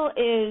still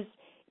is,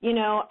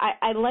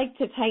 I like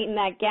to tighten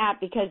that gap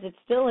because it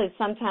still is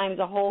sometimes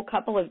a whole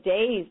couple of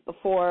days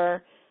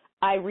before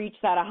I reach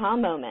that aha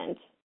moment.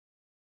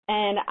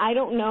 And I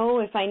don't know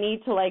if I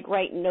need to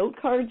write note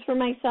cards for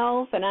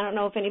myself, and I don't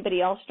know if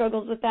anybody else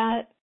struggles with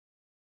that.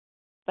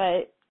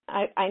 But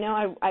I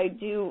know I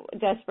do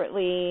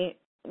desperately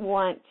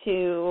want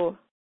to,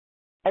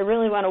 I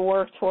really want to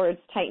work towards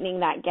tightening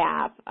that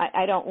gap.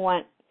 I don't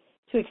want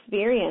to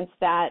experience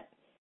that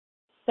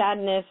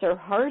sadness or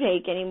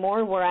heartache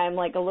anymore where I'm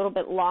like a little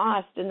bit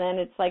lost and then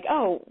it's like,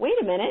 oh, wait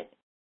a minute,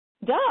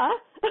 duh,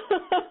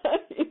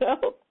 you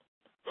know,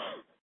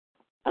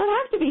 I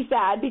don't have to be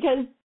sad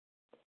because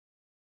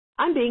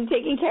I'm being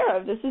taken care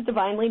of. This is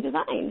divinely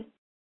designed.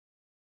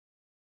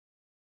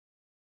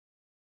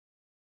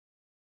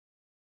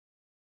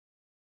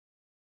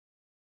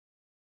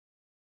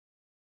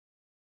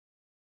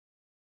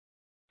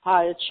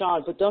 Hi, it's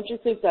Sean. But don't you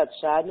think that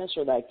sadness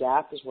or that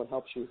gap is what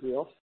helps you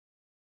heal?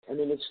 I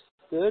mean, it's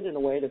good in a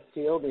way to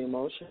feel the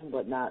emotion,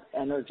 but not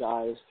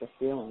energize the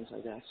feelings, I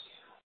guess.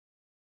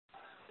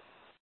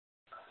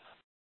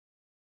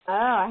 Oh,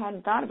 I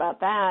hadn't thought about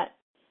that.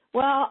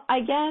 Well, I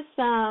guess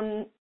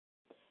the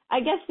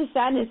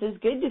sadness is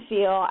good to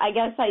feel. I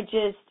guess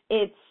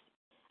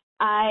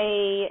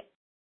I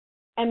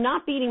am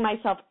not beating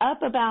myself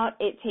up about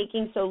it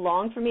taking so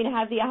long for me to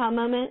have the aha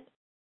moment,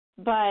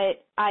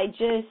 but I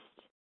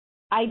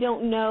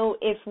don't know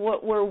if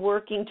what we're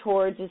working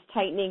towards is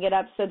tightening it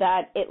up so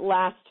that it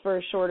lasts for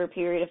a shorter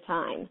period of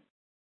time.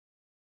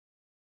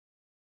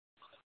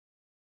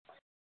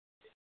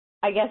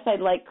 I guess I'd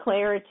like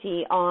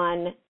clarity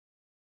on,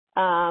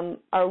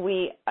 are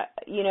we,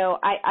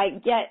 I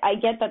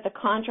get that the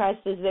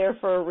contrast is there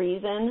for a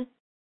reason.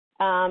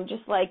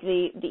 Just like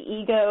the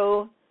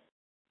ego,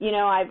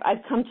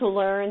 I've come to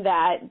learn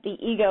that the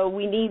ego,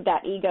 we need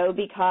that ego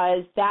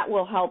because that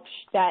will help,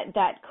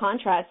 that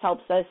contrast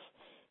helps us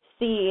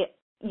see,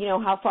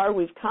 how far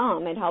we've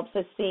come. It helps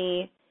us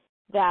see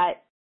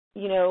that,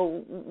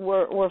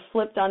 we're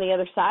flipped on the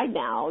other side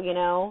now,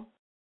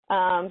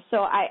 So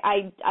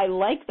I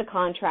like the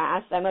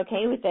contrast. I'm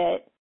okay with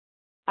it.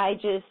 I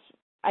guess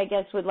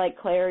would like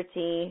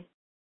clarity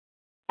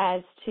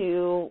as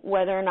to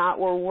whether or not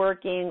we're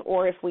working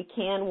or if we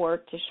can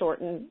work to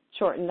shorten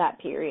that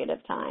period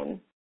of time.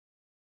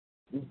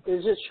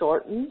 Is it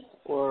shortened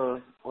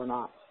or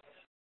not?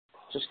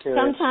 Just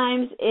curious.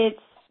 Sometimes it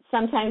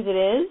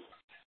is.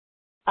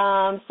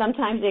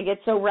 Sometimes it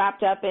gets so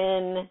wrapped up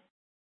in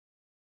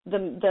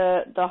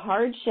the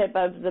hardship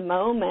of the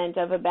moment,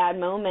 of a bad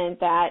moment,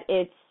 that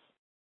it's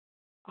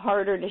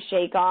harder to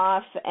shake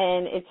off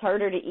and it's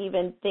harder to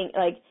even think,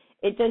 like,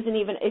 it doesn't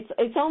even,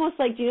 it's almost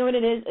like, do you know what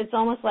it is? It's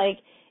almost like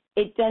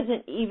it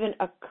doesn't even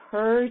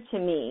occur to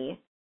me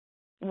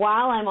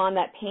while I'm on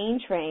that pain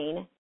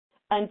train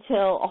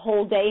until a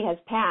whole day has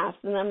passed.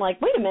 And I'm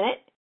like, wait a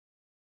minute.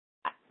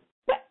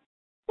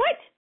 What?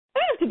 I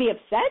don't have to be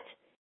upset.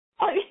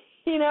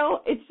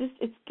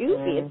 It's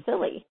goofy. It's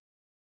silly.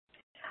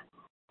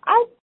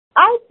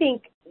 I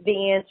think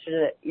the answer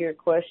to your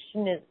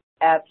question is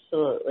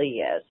absolutely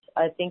yes.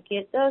 I think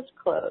it does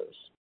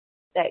close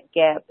that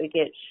gap. It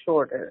gets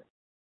shorter.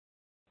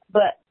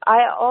 But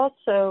I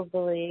also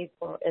believe,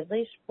 or at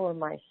least for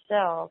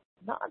myself,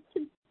 not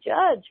to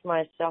judge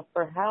myself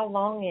for how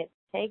long it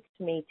takes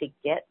me to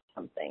get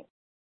something.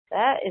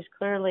 That is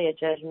clearly a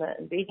judgment,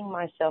 and beating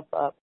myself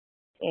up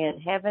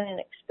and having an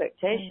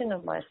expectation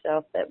of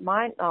myself that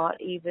might not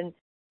even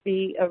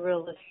be a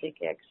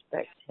realistic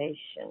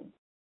expectation.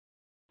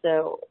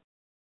 So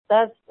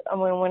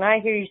when I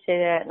hear you say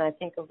that and I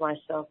think of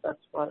myself,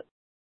 that's what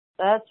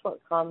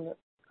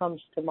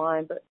comes to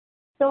mind. But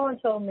someone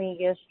told me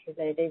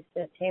yesterday, they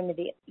said,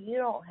 Tammy, you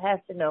don't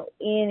have to know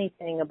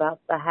anything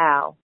about the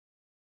how.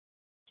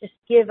 Just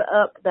give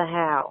up the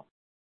how.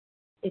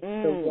 It's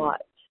the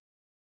what.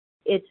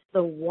 It's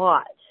the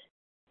what.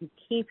 You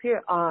keep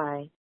your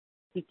eye,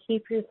 you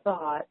keep your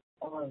thought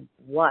on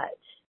what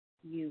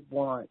you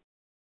want.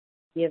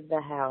 Give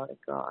the how to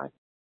God.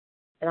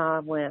 And I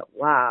went,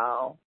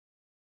 wow,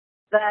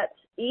 that's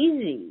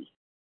easy.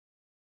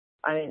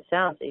 I mean, it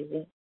sounds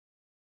easy.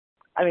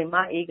 I mean,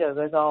 my ego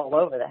goes all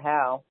over the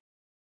how.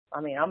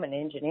 I mean, I'm an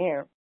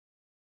engineer,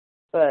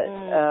 but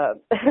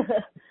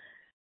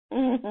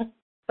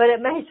but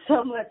it made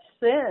so much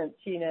sense,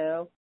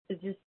 to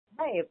just,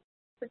 hey,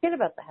 forget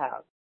about the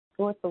how.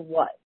 Go with the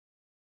what.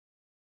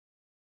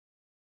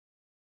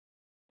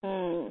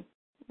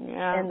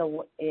 Yeah. And the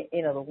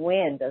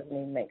when doesn't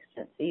even make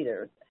sense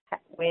either.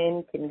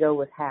 When can go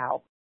with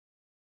how.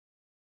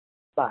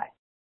 Bye.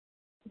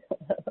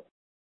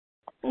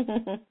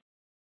 Good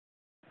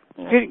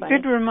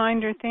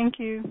reminder. Thank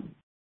you.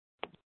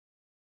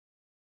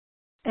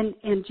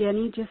 And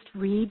Jenny, just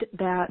read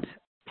that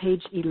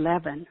page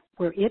 11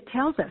 where it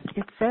tells us,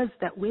 it says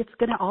that it's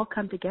going to all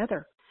come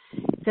together.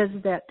 It says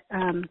that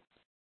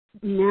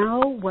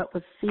now what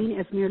was seen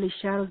as merely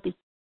shadows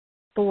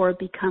before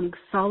become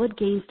solid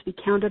gains to be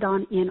counted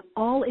on in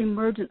all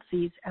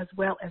emergencies as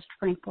well as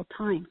tranquil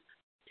times.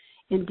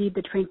 Indeed,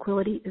 the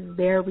tranquility is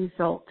their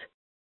result,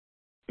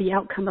 the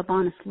outcome of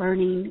honest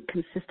learning,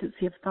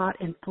 consistency of thought,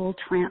 and full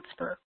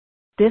transfer.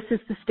 This is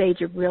the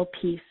stage of real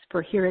peace,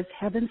 for here is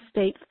heaven's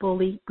state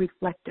fully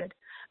reflected.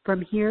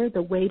 From here,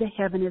 the way to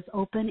heaven is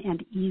open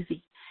and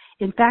easy.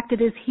 In fact,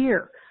 it is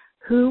here,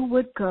 Who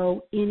would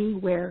go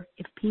anywhere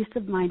if peace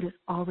of mind is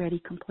already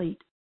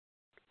complete?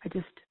 I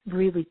just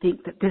really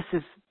think that this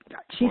is,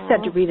 she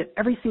said to read it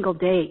every single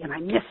day, and I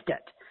missed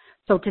it.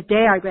 So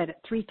today I read it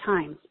 3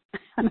 times.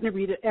 I'm going to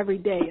read it every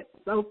day. It's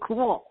so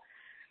cool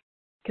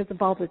because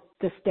of all the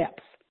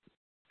steps.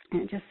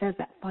 And it just says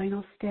that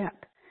final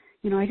step.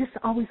 You know, I just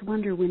always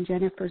wonder when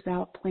Jennifer's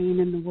out playing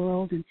in the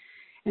world and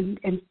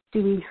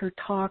doing her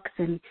talks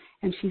and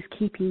she's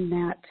keeping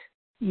that,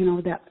 you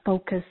know, that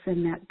focus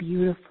and that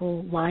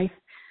beautiful life.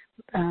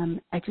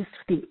 I just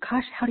think,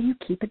 gosh, how do you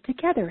keep it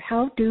together?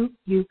 How do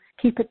you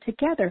keep it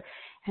together?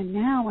 And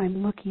now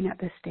I'm looking at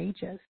the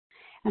stages.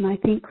 And I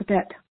think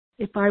that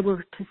if I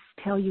were to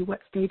tell you what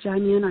stage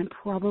I'm in, I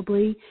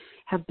probably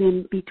have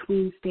been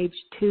between stage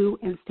 2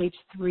 and stage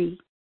 3.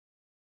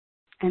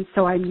 And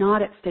so I'm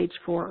not at stage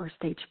 4 or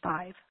stage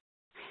 5.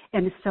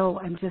 And so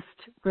I'm just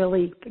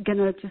really going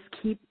to just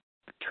keep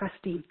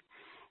trusting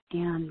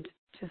and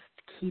just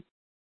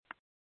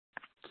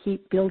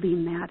keep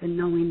building that and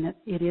knowing that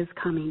it is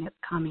coming. It's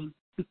coming.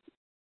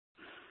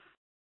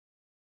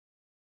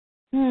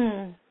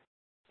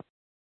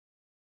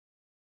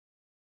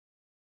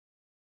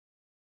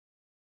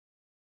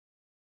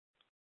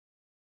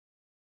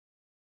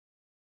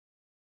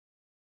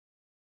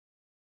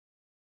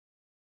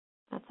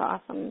 That's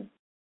awesome.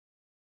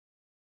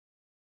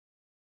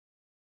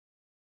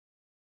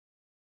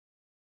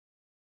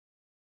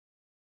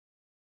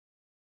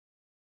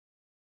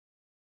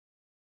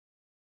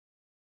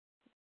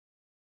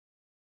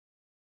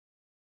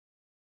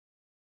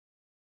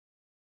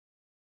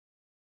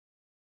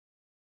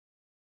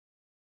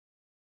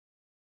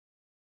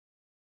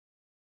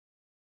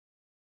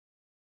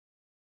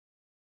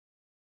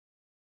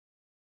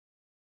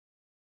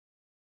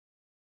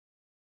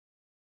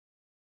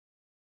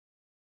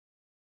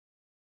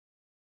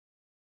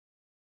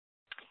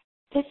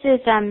 This is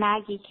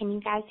Maggie. Can you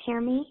guys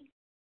hear me?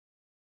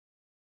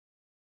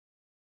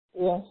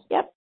 Yes.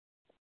 Yep.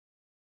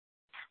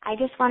 I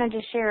just wanted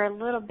to share a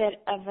little bit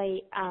of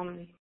a,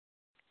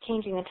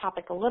 changing the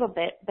topic a little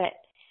bit, but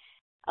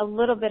a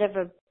little bit of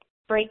a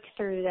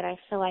breakthrough that I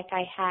feel like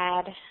I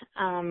had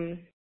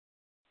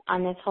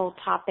on this whole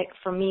topic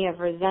for me of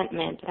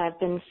resentment that I've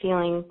been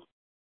feeling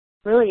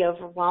really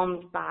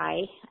overwhelmed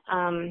by.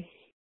 And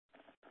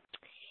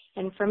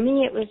for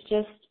me, it was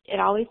just,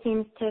 it always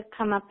seems to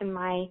come up in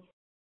my,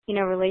 you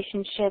know,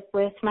 relationship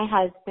with my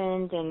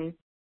husband. And,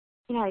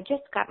 you know, I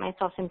just got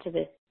myself into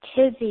this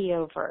tizzy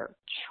over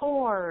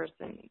chores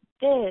and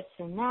this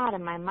and that.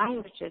 And my mind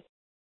was just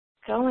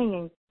going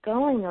and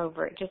going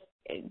over it.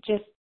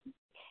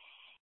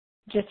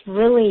 Just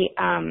really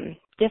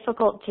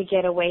difficult to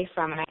get away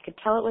from. And I could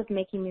tell it was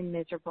making me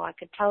miserable. I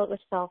could tell it was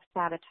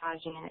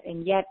self-sabotaging.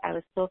 And yet I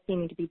was still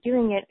seeming to be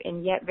doing it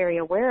and yet very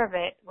aware of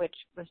it, which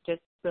was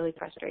just really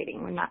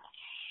frustrating.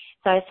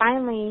 So I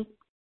finally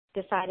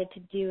decided to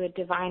do a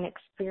divine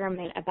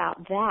experiment about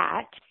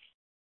that.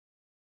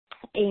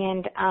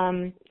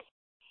 And,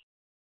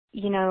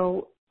 you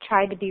know,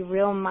 tried to be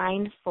real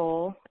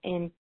mindful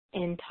in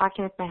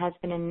talking with my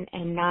husband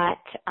and not,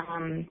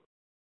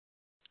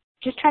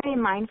 just try to be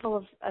mindful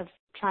of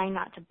trying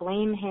not to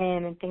blame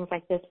him and things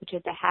like this, which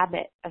is a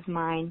habit of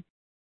mine.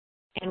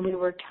 And we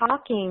were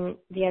talking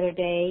the other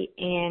day,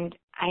 and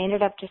I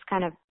ended up just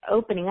kind of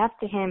opening up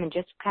to him and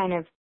just kind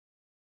of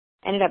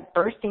ended up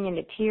bursting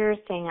into tears,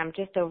 saying, I'm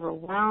just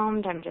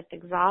overwhelmed, I'm just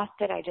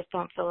exhausted, I just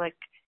don't feel like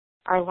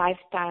our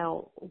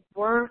lifestyle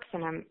works,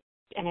 and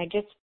I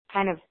just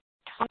kind of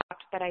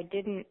talked, but I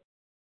didn't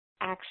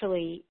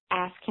actually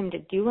ask him to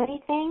do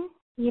anything,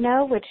 you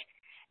know, which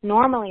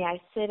normally I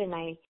sit and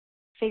I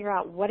figure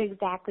out what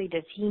exactly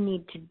does he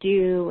need to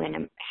do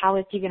and how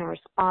is he going to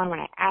respond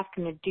when I ask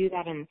him to do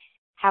that, and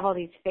have all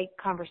these fake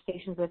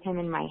conversations with him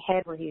in my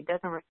head where he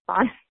doesn't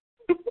respond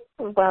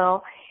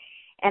well.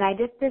 And I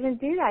just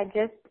didn't do that.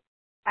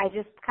 I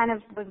just kind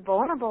of was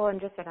vulnerable and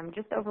just said, I'm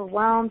just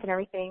overwhelmed and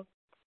everything.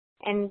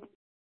 And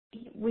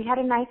we had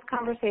a nice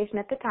conversation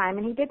at the time,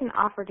 and he didn't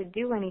offer to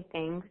do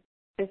anything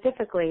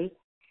specifically,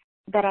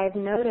 but I've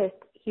noticed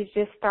he's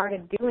just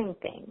started doing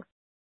things,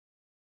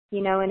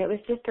 you know, and it was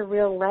just a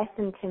real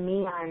lesson to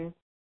me on,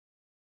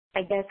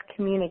 I guess,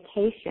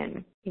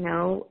 communication, you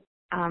know,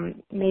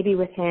 maybe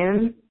with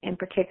him in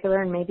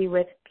particular and maybe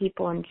with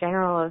people in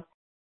general of,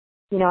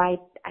 you know, I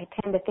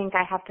tend to think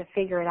I have to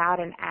figure it out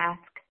and ask.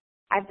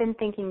 I've been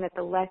thinking that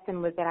the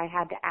lesson was that I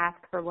had to ask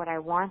for what I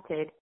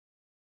wanted,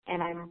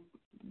 and I'm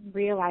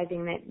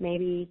realizing that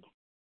maybe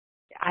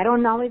I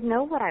don't always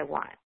know what I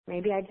want.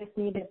 Maybe I just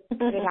need to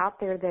put it out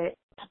there that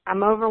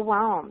I'm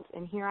overwhelmed,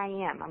 and here I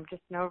am. I'm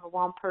just an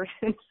overwhelmed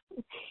person.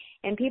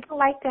 And people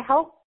like to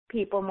help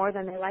people more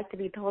than they like to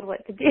be told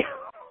what to do.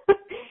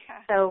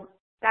 So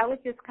that was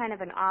just kind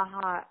of an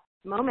aha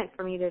moment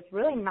for me. That's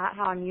really not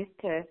how I'm used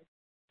to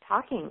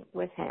talking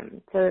with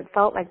him. So it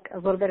felt like a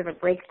little bit of a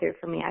breakthrough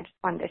for me. I just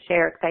wanted to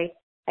share because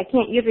I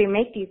can't usually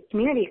make these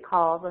community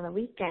calls on the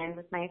weekend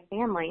with my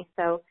family.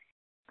 So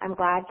I'm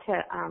glad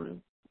to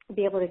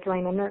be able to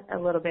join in a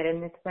little bit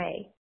in this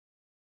way.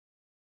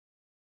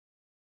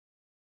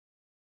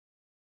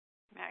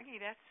 Maggie,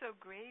 that's so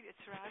great.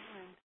 It's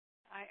Rosalind.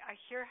 I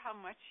hear how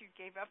much you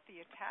gave up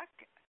the attack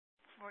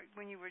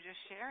when you were just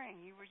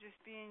sharing. You were just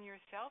being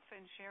yourself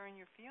and sharing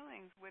your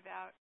feelings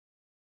without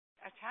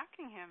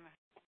attacking him.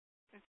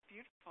 It's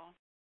beautiful.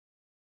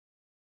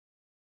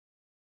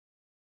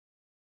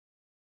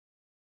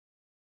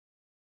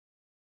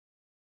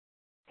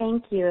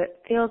 Thank you.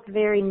 It feels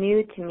very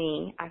new to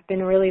me. I've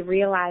been really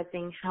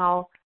realizing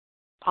how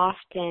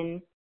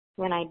often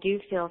when I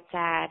do feel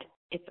sad,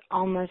 it's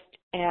almost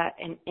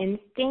an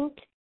instinct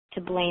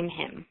to blame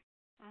him.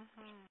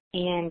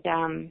 And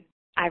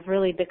I've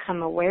really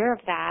become aware of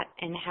that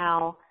and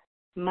how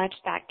much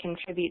that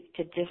contributes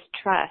to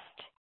distrust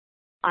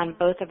on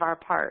both of our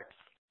parts,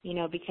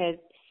 because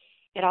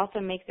it also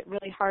makes it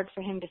really hard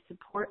for him to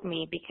support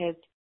me, because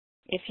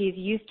if he's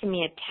used to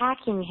me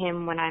attacking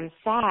him when I'm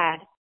sad,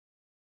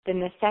 then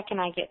the second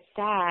I get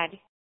sad,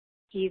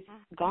 he's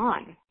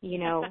gone.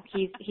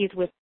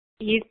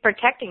 He's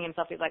protecting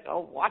himself. He's like,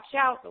 oh, watch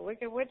out, the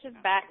Wicked Witch is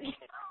back.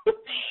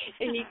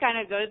 And he kind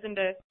of goes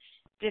into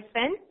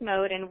defense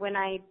mode. And when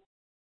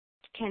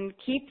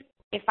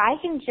if I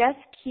can just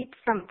keep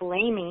from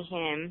blaming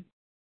him,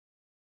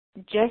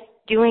 just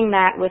doing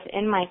that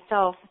within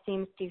myself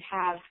seems to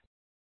have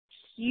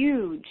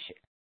hugely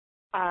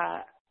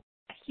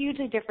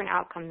different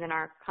outcomes in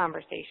our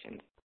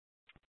conversations.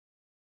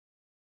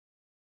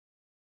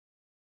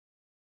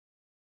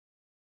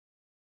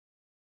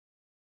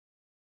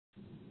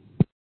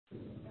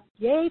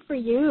 Yay for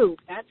you.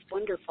 That's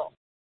wonderful.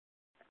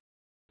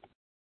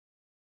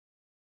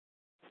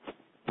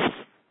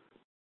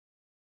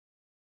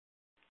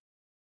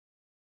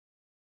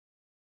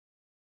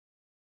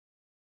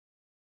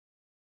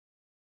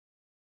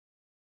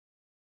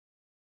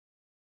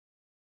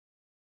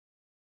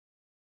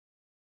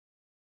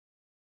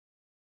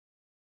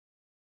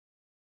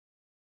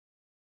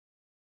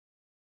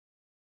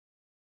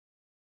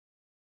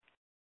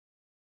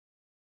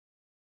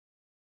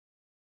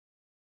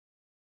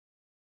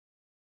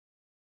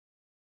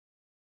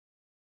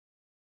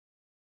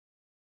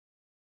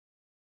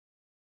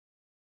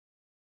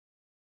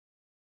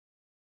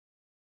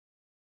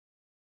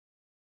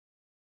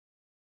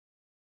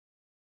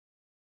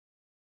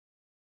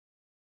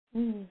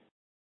 Mm.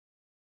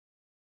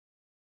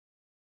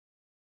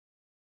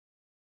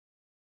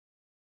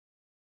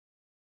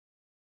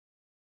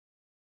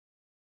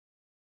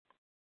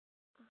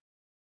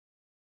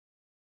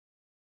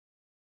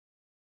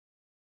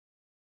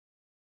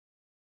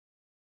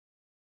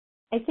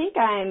 I think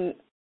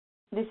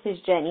this is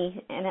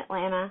Jenny in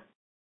Atlanta.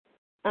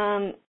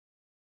 I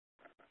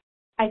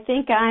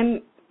think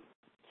I'm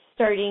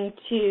starting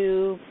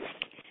to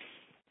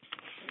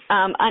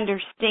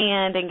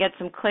understand and get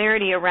some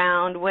clarity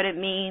around what it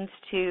means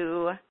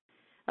to,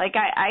 like,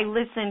 I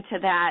listened to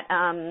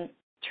that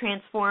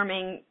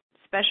transforming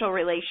special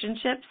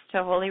relationships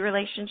to holy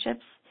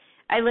relationships.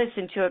 I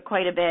listen to it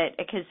quite a bit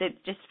because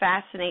it just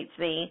fascinates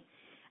me.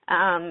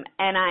 And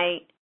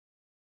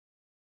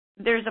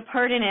there's a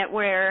part in it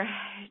where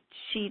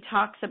she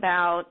talks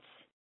about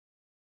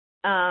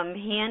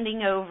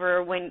handing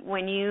over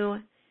when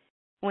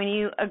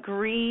you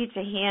agree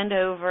to hand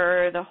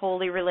over the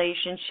holy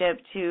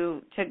relationship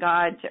to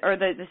God, or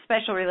the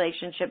special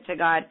relationship to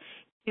God,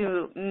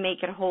 to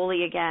make it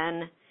holy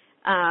again,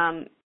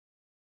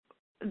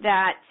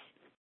 that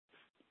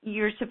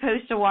you're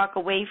supposed to walk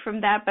away from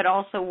that, but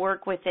also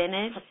work within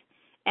it.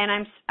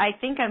 And I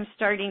think I'm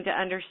starting to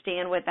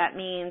understand what that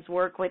means,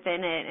 work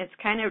within it. It's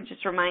kind of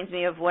just reminds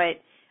me of what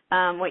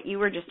you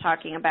were just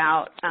talking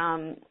about.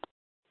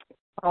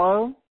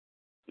 Oh?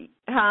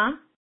 Huh?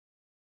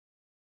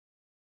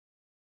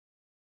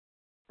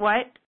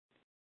 What?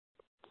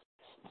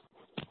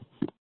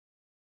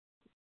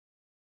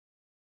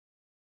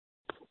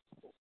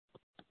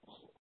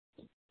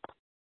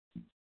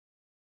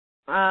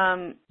 If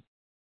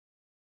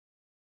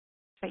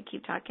I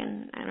keep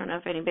talking, I don't know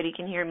if anybody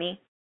can hear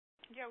me.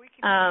 Yeah, we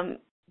can.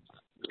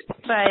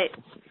 But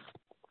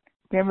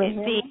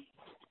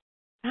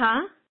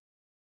huh?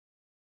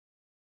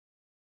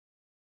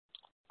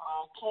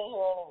 I can't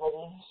hear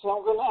anybody, so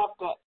I'm gonna have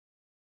to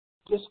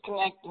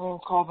disconnect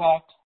and call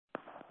back.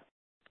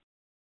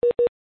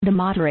 The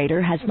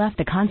moderator has left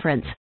the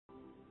conference.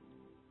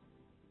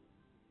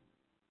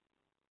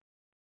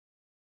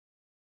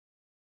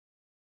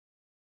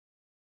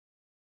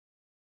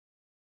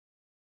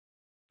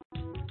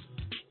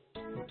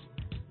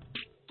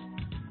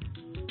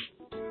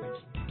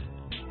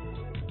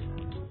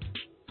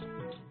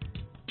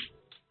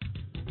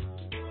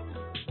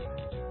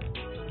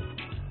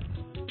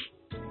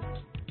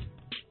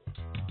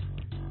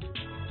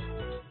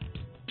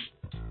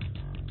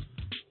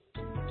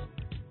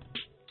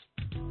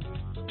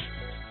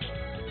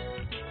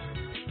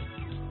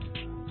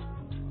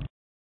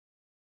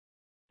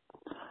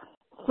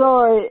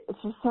 Sorry,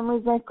 for some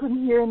reason I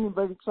couldn't hear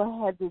anybody, so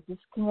I had to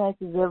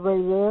disconnect. Is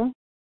everybody there?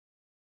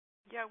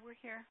 Yeah, we're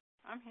here.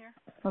 I'm here.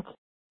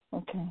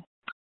 Okay.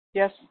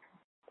 Yes.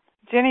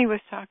 Jenny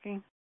was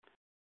talking.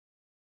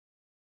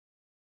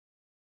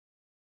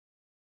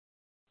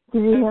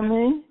 Did you hear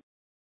me?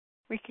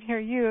 We can hear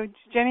you.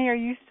 Jenny, are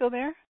you still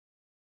there?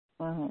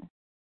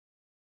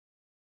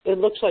 It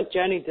looks like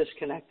Jenny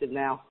disconnected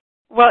now.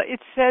 Well, it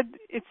said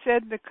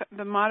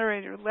the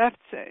moderator left,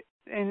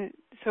 and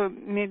so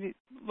maybe it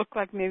looked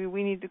like maybe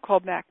we need to call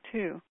back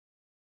too.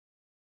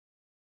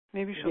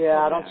 Maybe she'll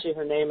call I don't back. see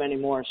her name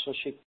anymore, so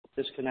she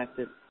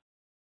disconnected.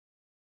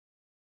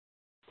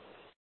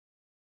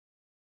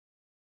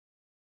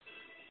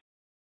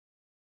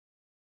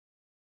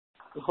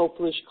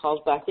 Hopefully she calls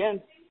back in,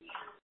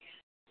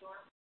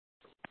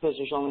 because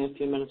there's only a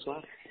few minutes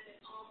left.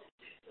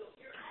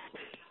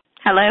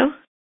 Hello?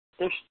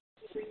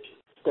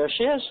 There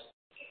she is.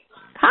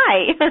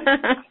 Hi.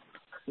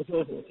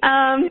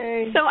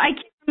 Hey. So I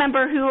can't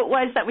remember who it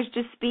was that was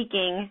just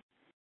speaking.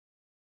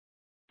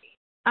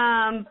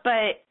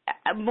 But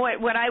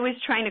what I was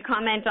trying to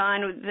comment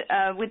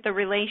on with the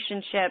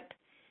relationship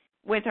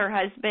with her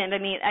husband, I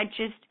mean,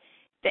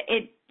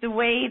 the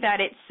way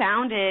that it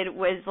sounded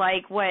was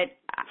like what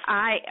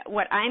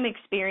I'm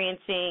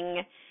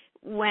experiencing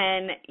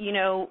when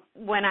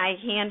I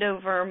hand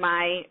over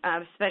my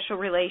special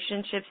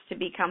relationships to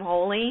become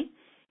holy,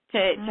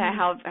 to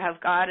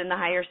have God and the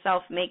higher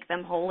self make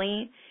them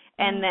holy,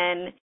 and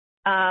then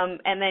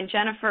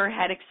Jennifer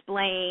had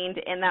explained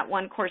in that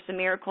one Course in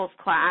Miracles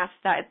class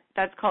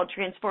that's called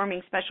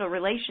Transforming Special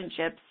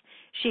Relationships.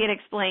 She had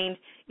explained,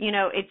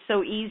 it's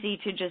so easy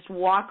to just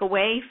walk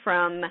away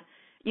from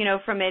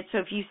it. So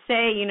if you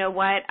say, you know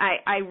what,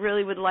 I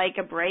really would like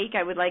a break.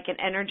 I would like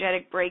an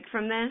energetic break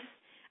from this.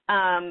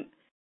 And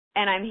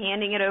I'm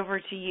handing it over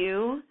to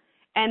you.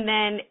 And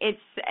then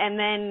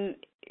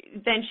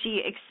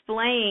she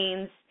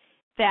explains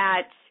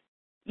that,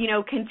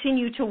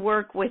 continue to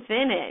work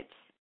within it.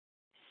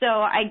 So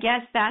I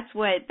guess that's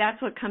what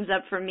comes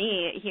up for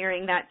me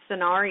hearing that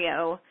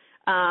scenario,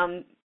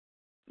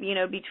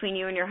 between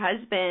you and your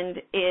husband,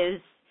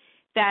 is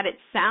that it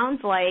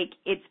sounds like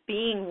it's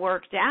being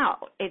worked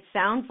out. It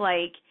sounds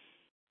like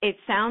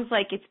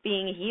it's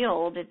being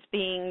healed. It's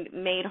being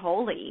made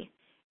holy,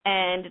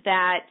 and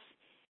that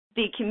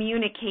the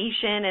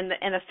communication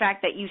and the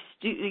fact that you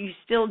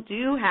still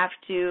do have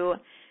to,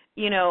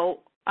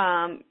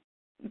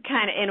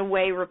 kind of in a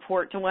way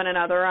report to one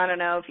another. I don't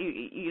know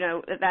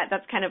if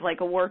that's kind of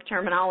like a work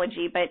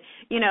terminology, but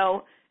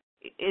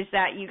is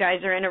that you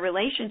guys are in a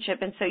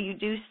relationship, and so you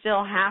do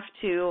still have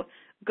to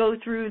go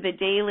through the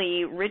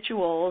daily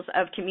rituals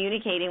of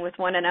communicating with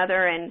one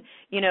another, and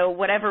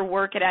whatever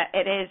work it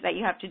is that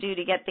you have to do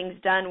to get things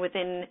done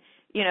within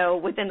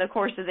the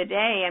course of the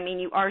day. I mean,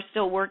 you are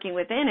still working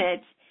within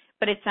it,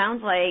 but it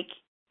sounds like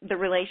the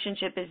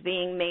relationship is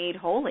being made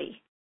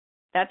holy.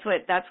 That's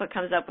what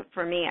comes up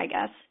for me, I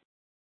guess.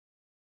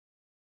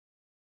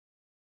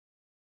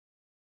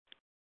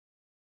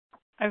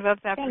 I love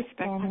that Thanks,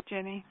 perspective, Anna.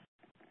 Jenny.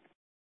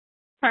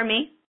 Pardon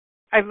me?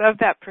 I love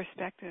that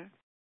perspective.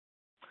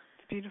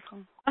 It's beautiful.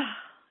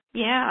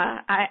 Yeah,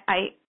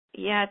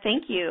 yeah,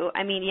 thank you.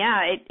 I mean,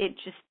 it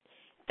just,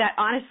 that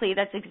honestly,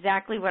 that's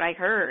exactly what I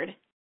heard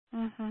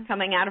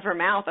coming out of her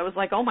mouth. I was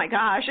like, oh my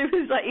gosh, it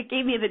was like, it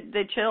gave me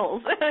the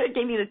chills. It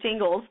gave me the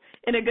tingles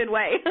in a good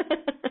way.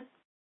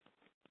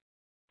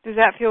 Does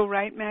that feel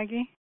right,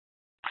 Maggie?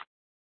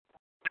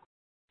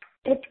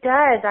 It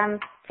does. I'm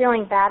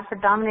feeling bad for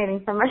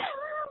dominating so much.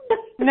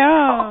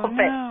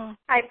 No.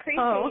 I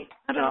appreciate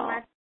so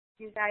much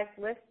you guys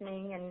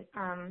listening,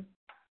 and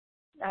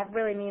that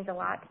really means a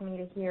lot to me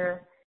to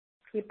hear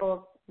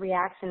people's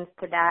reactions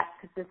to that,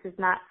 because this is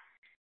not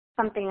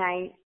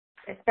something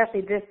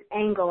especially this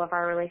angle of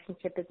our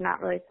relationship is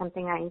not really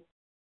something I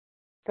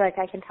feel like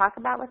I can talk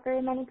about with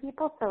very many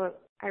people. So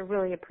I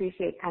really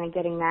appreciate kind of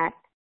getting that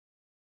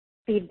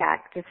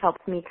feedback. It just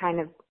helps me kind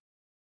of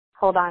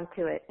hold on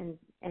to it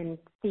and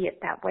see it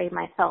that way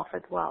myself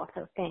as well.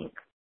 So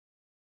thanks.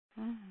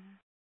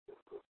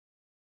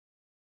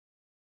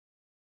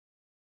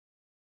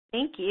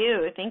 Thank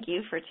you. Thank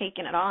you for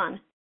taking it on.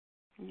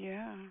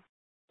 Yeah.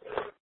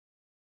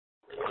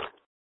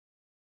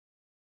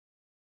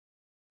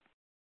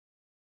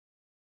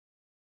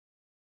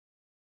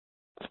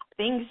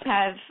 Things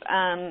have,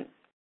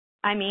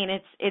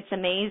 it's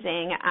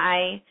amazing.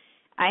 I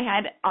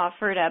had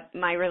offered up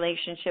my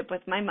relationship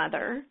with my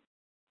mother,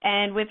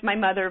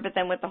 but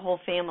then with the whole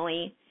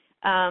family,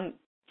 to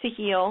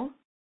heal,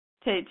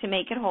 to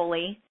make it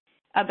holy,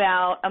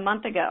 about a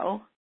month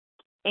ago.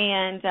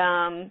 And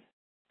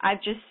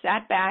I've just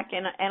sat back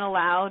and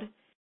allowed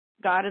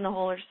God and the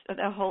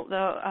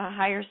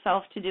higher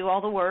self to do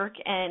all the work.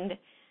 And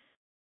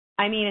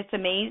I mean, it's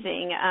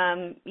amazing.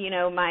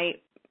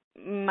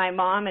 My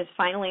mom is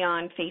finally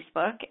on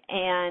Facebook,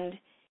 and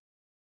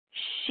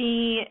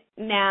she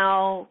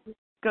now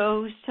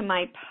goes to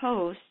my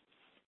posts,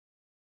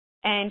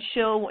 and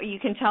you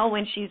can tell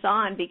when she's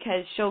on,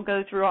 because she'll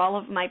go through all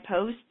of my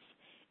posts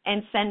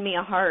and send me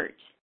a heart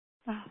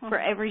for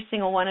every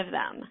single one of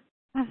them.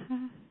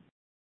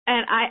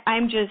 And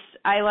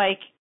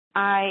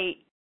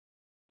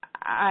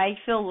I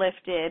feel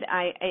lifted.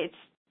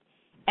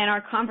 And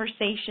our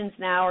conversations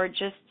now are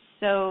just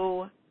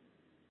so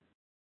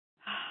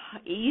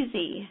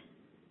easy.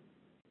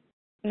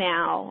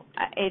 now.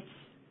 It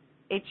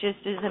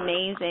just is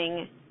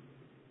amazing.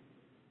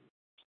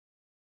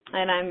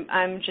 And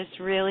I'm just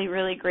really,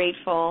 really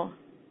grateful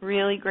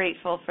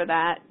for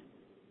that.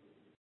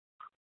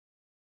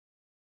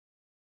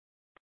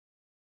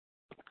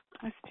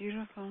 That's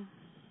beautiful.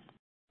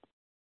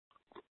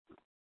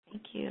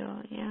 Thank you.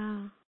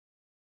 Yeah.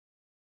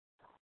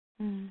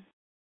 And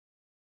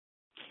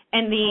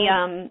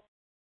the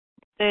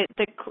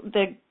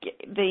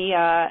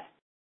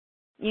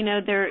you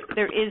know,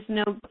 there is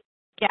no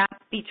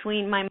gap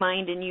between my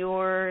mind and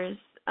yours,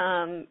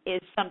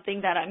 is something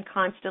that I'm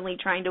constantly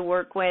trying to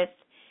work with.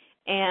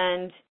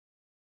 And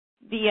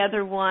the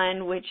other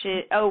one, which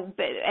is,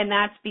 and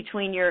that's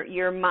between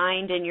your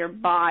mind and your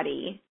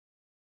body,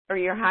 or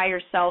your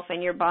higher self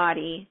and your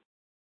body.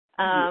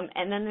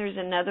 And then there's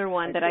another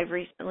one that I've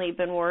recently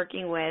been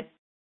working with,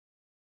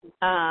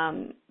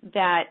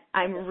 that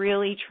I'm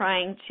really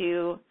trying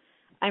to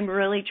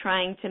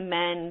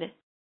mend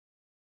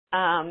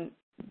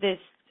this.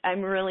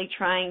 I'm really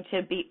trying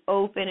to be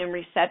open and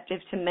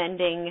receptive to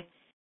mending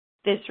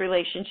this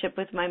relationship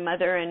with my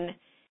mother. And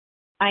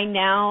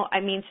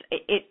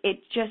it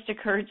just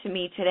occurred to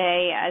me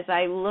today as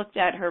I looked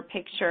at her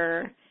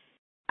picture.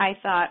 I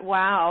thought,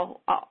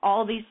 wow,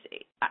 all these,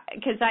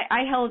 because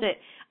I held it.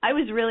 I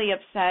was really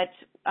upset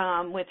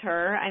with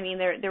her. I mean,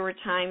 there were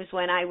times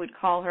when I would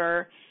call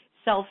her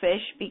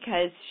selfish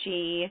because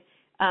she,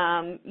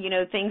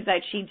 things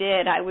that she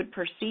did I would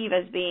perceive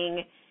as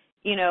being,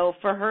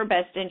 for her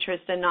best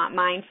interest and not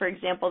mine. For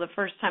example, the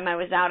first time I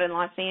was out in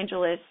Los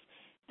Angeles,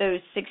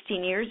 those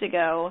 16 years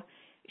ago,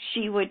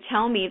 she would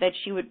tell me that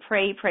she would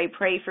pray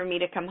for me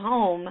to come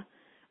home,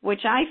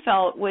 which I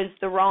felt was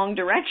the wrong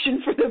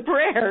direction for the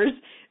prayers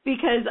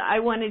because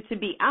I wanted to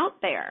be out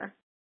there.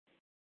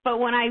 But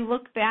when I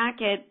look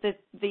back at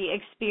the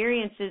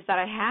experiences that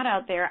I had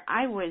out there,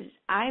 I was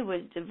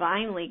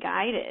divinely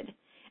guided.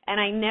 And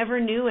I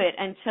never knew it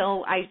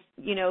until I,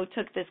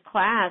 took this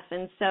class.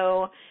 And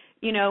so,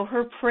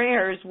 her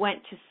prayers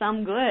went to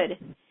some good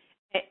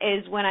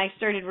is when I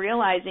started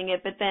realizing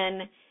it. But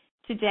then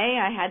today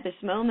I had this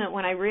moment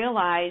when I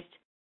realized,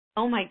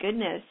 oh my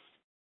goodness,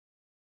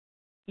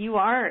 you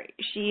are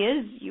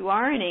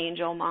an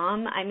angel,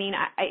 Mom. I mean,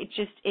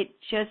 it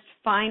just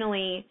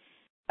finally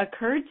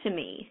occurred to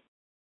me.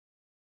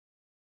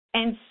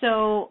 And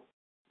so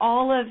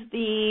all of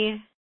the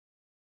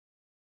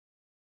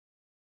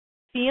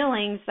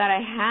feelings that I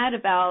had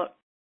about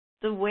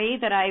the way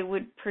that I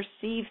would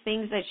perceive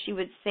things that she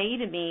would say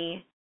to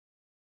me,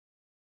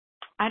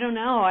 I don't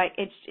know,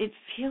 it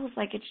feels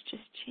like it's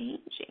just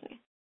changing.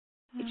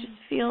 It just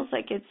feels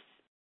like it's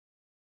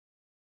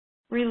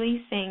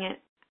releasing it.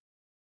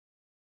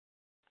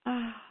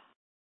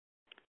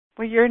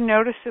 Well, you're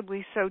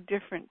noticeably so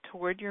different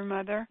toward your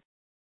mother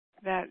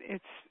that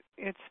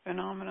it's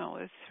phenomenal.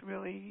 It's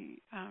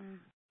really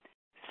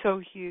so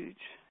huge.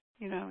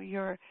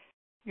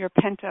 Your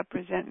pent-up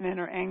resentment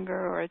or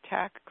anger or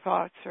attack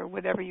thoughts or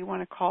whatever you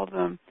want to call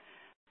them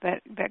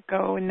that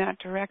go in that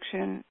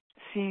direction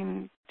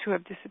seem to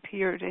have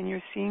disappeared, and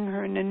you're seeing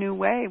her in a new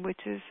way,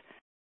 which is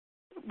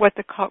what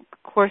the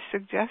Course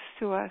suggests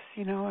to us,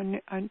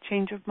 a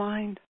change of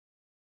mind,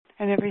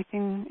 and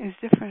everything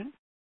is different.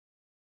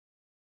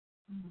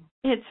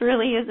 It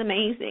really is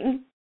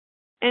amazing.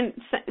 And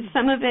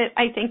some of it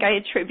I think I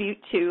attribute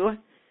to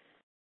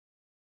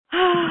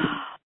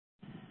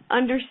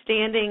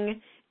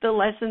understanding the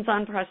lessons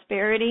on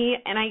prosperity.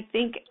 And I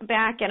think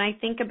back and I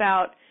think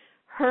about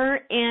her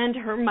and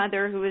her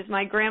mother, who is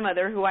my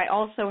grandmother, who I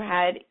also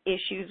had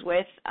issues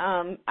with.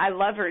 I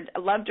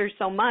loved her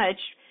so much,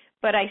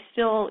 but I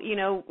still,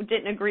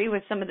 didn't agree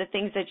with some of the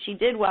things that she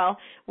did. Well,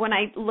 when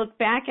I look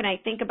back and I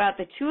think about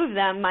the two of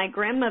them, my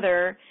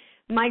grandmother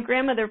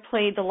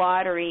played the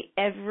lottery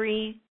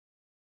every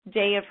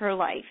day of her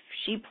life.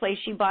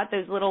 She bought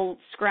those little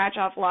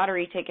scratch-off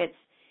lottery tickets,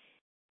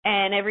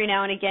 and every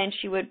now and again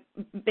she would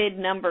bid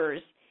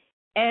numbers.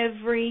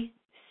 Every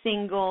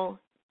single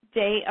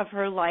day of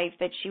her life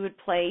that she would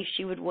play,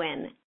 she would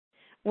win.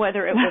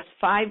 Whether it was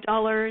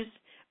 $5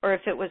 or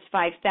if it was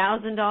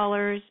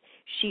 $5,000,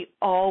 she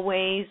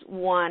always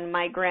won,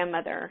 my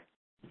grandmother.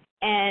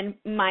 And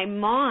my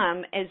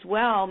mom as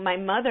well, my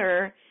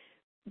mother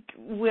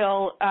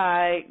will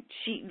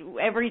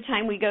every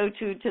time we go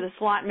to the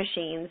slot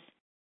machines,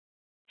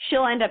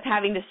 she'll end up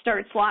having to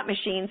start slot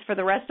machines for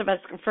the rest of us,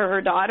 for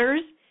her daughters,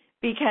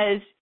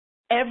 because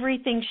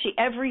every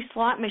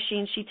slot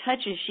machine she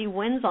touches, she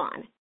wins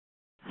on.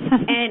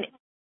 And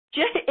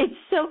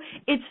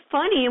it's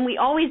funny, and we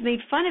always made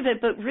fun of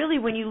it, but really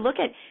when you look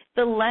at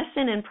the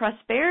lesson in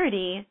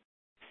prosperity,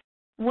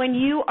 when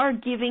you are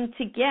giving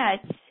to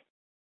get,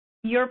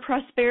 your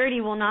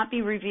prosperity will not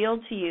be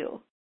revealed to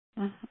you.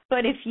 Mm-hmm.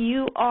 But if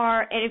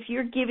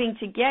you're giving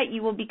to get,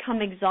 you will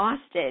become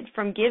exhausted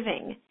from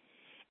giving.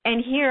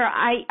 And here,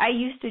 I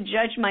used to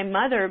judge my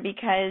mother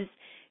because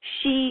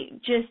she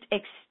just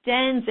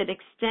extends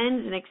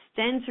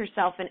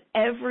herself in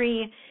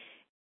every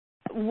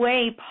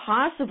way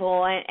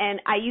possible.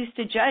 And I used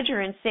to judge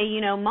her and say,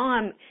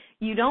 Mom,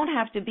 you don't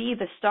have to be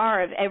the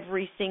star of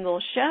every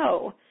single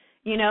show.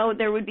 You know,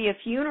 there would be a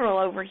funeral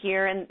over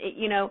here, and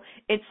you know,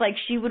 it's like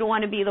she would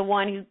want to be the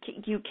one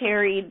who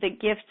carried the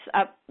gifts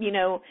up, you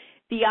know,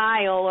 the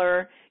aisle,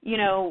 or you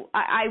know,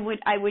 I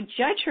would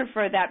judge her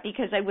for that,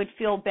 because I would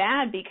feel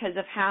bad because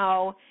of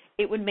how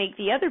it would make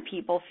the other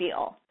people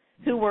feel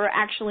who were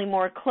actually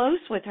more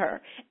close with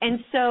her. And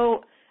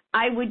so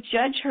I would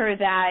judge her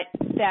that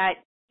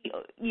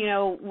you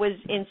know, was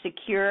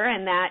insecure,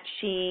 and that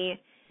she,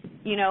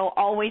 you know,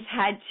 always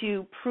had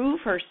to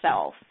prove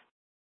herself.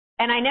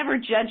 And I never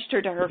judged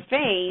her to her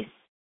face.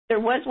 There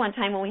was one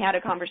time when we had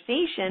a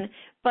conversation,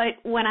 but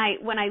when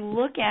I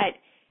look at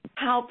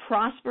how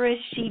prosperous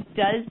she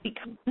does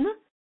become,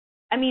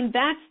 I mean,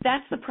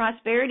 that's the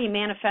prosperity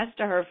manifest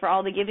to her for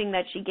all the giving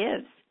that she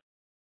gives.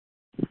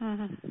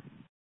 Mm-hmm.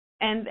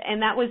 And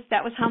that was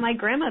how my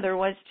grandmother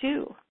was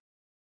too.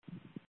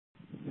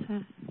 Mm-hmm.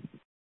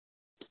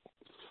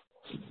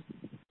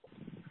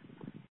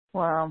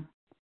 Wow.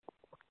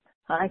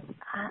 I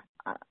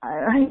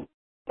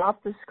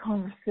thought this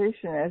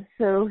conversation as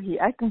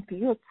I can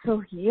feel it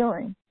so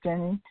healing,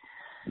 Jenny,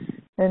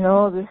 and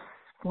all this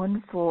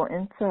wonderful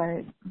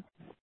insight.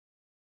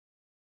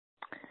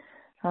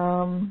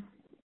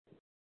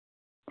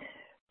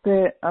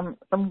 But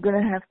I'm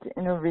gonna have to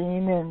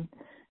intervene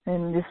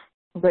and just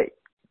let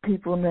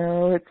people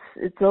know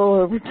it's all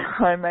over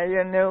time. I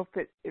don't know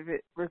if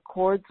it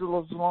records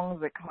as long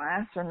as the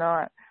class or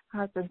not. I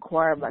have to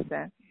inquire about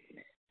that.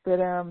 But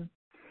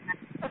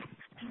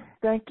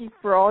thank you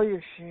for all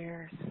your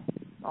shares.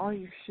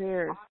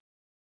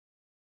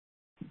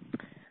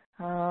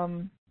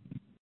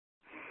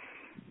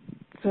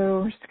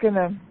 So we're just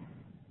gonna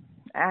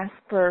ask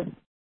for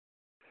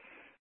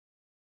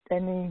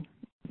any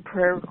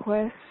prayer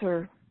requests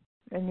or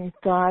any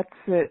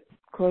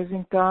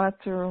closing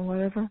thoughts or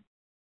whatever.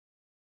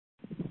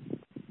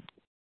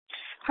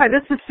 Hi,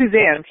 this is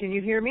Suzanne. Can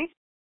you hear me?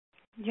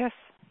 Yes.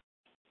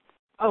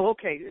 Oh,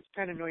 okay. It's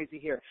kind of noisy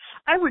here.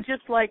 I would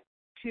just like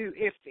to,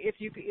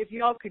 if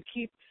you all could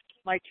keep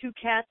my two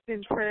cats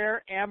in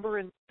prayer, Amber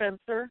and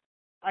Spencer.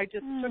 I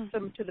just took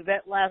them to the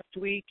vet last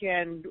week,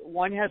 and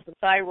one has a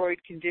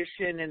thyroid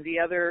condition, and the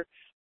other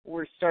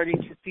we're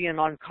starting to see an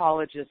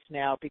oncologist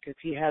now because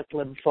he has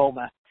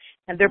lymphoma.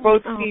 And they're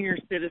both senior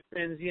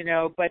citizens, you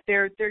know, but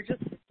they're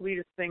just the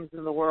sweetest things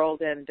in the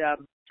world, and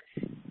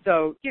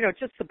so, you know,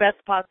 just the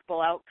best possible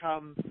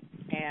outcome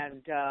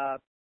and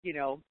you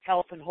know,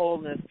 health and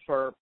wholeness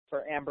for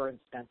Amber and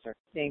Spencer.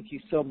 Thank you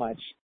so much.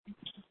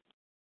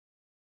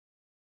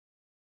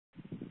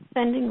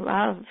 Sending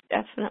love,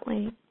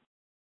 definitely.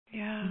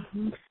 Yeah.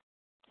 Mm-hmm.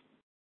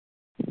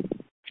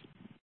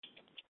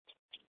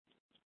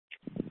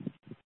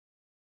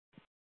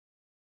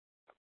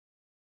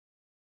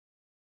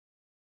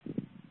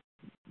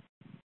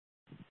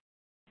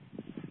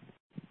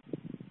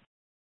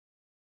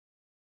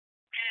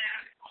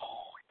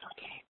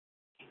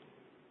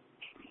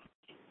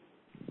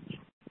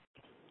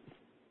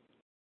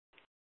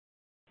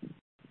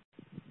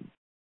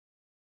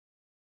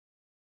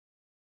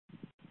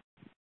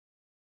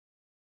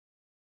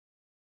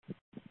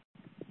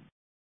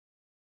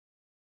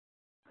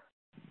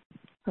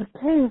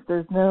 Okay, if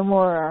there's no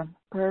more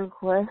prayer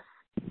requests,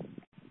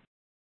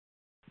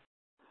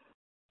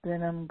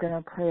 then I'm going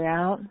to pray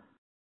out.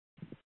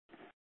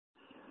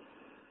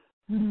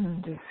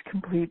 Just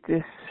complete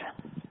this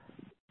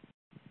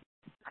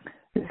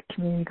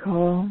community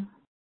call.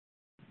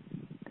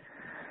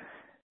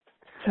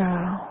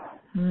 So,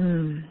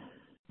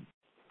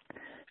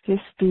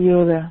 just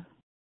feel the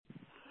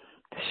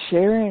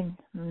sharing,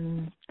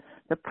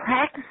 the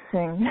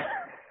practicing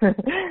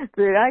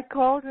that I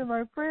called in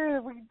my prayer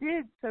that we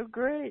did. So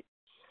great.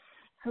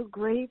 So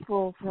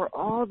grateful for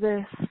all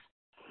this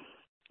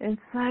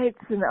insights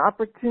and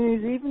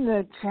opportunities, even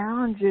the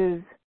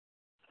challenges.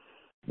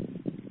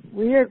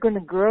 We are going to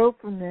grow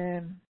from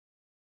them,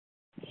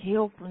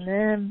 heal from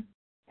them,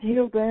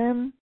 heal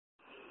them,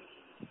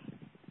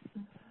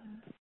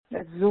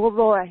 absorb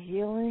all that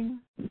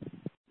healing,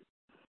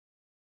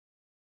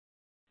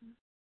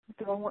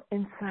 with all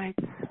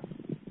insights,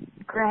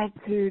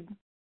 gratitude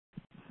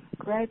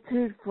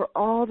for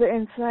all the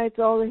insights,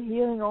 all the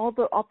healing, all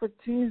the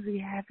opportunities we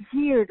have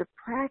here to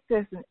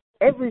practice and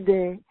every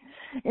day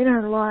in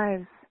our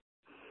lives.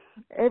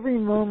 Every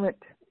moment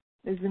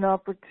is an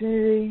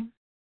opportunity.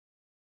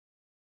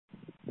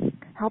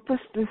 Help us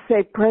to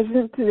stay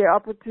present to the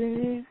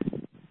opportunities,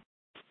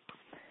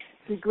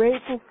 be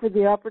grateful for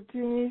the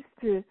opportunities,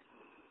 to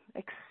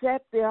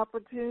accept the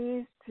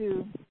opportunities,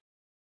 to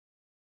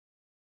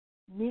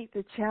meet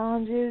the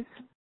challenges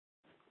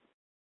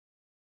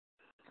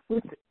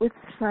with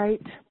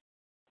sight,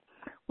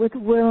 with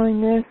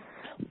willingness,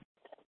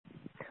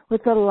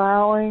 with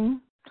allowing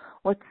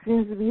what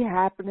seems to be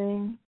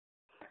happening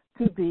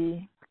to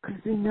be, because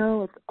we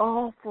know it's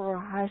all for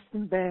our highest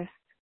and best.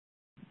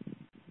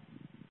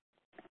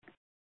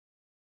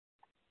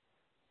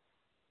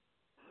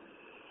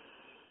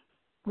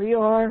 We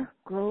are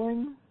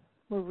growing.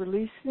 We're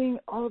releasing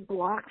all the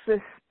blocks of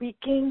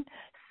speaking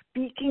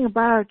speaking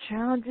about our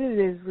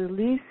challenges, is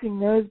releasing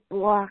those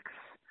blocks.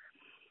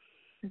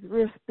 As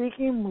we're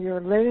speaking, we are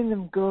letting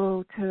them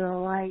go to the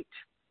light,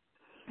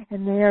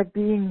 and they are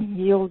being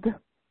healed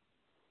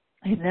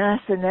in us.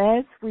 And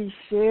as we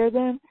share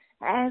them,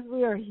 as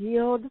we are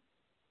healed,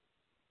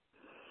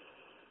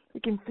 we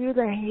can feel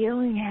the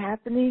healing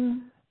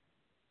happening.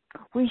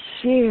 We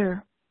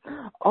share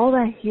all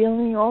that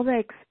healing, all that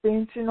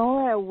expansion,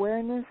 all that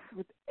awareness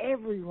with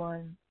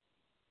everyone,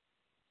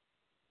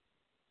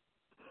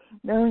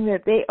 knowing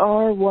that they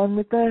are one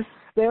with us.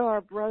 They are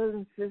our brothers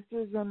and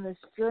sisters on this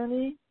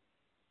journey.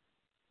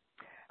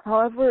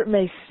 However it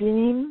may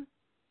seem,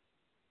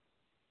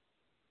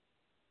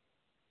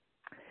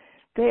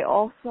 they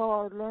also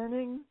are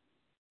learning.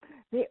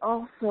 They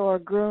also are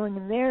growing,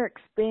 and their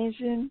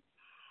expansion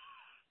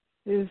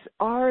is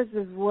ours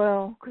as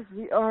well, because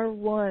we are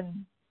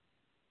one.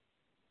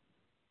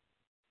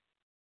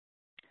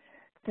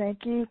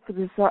 Thank you for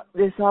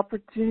this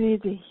opportunity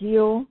to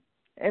heal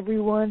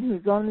everyone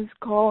who's on this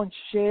call and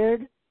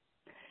shared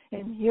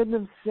and heal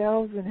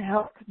themselves and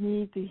helped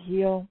me to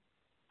heal.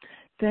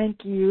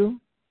 Thank you.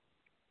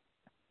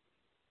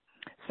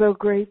 So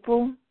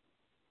grateful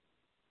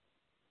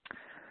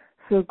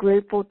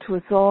to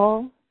us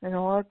all and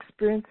all our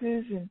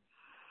experiences, and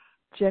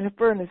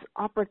Jennifer and this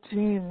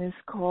opportunity in this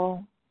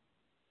call.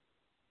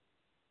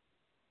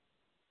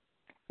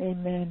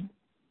 Amen.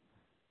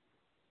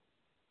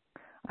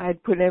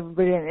 I'd put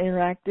everybody in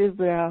interactive,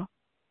 but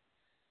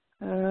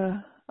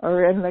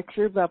or in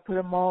lecture, but I'll put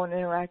them all in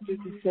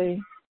interactive to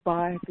say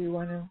bye if you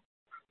want to.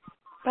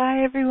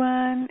 Bye,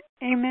 everyone.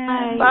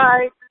 Amen.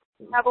 Bye.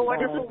 Have a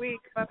wonderful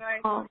week.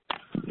 Bye-bye.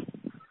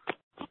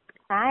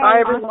 Bye,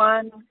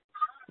 everyone.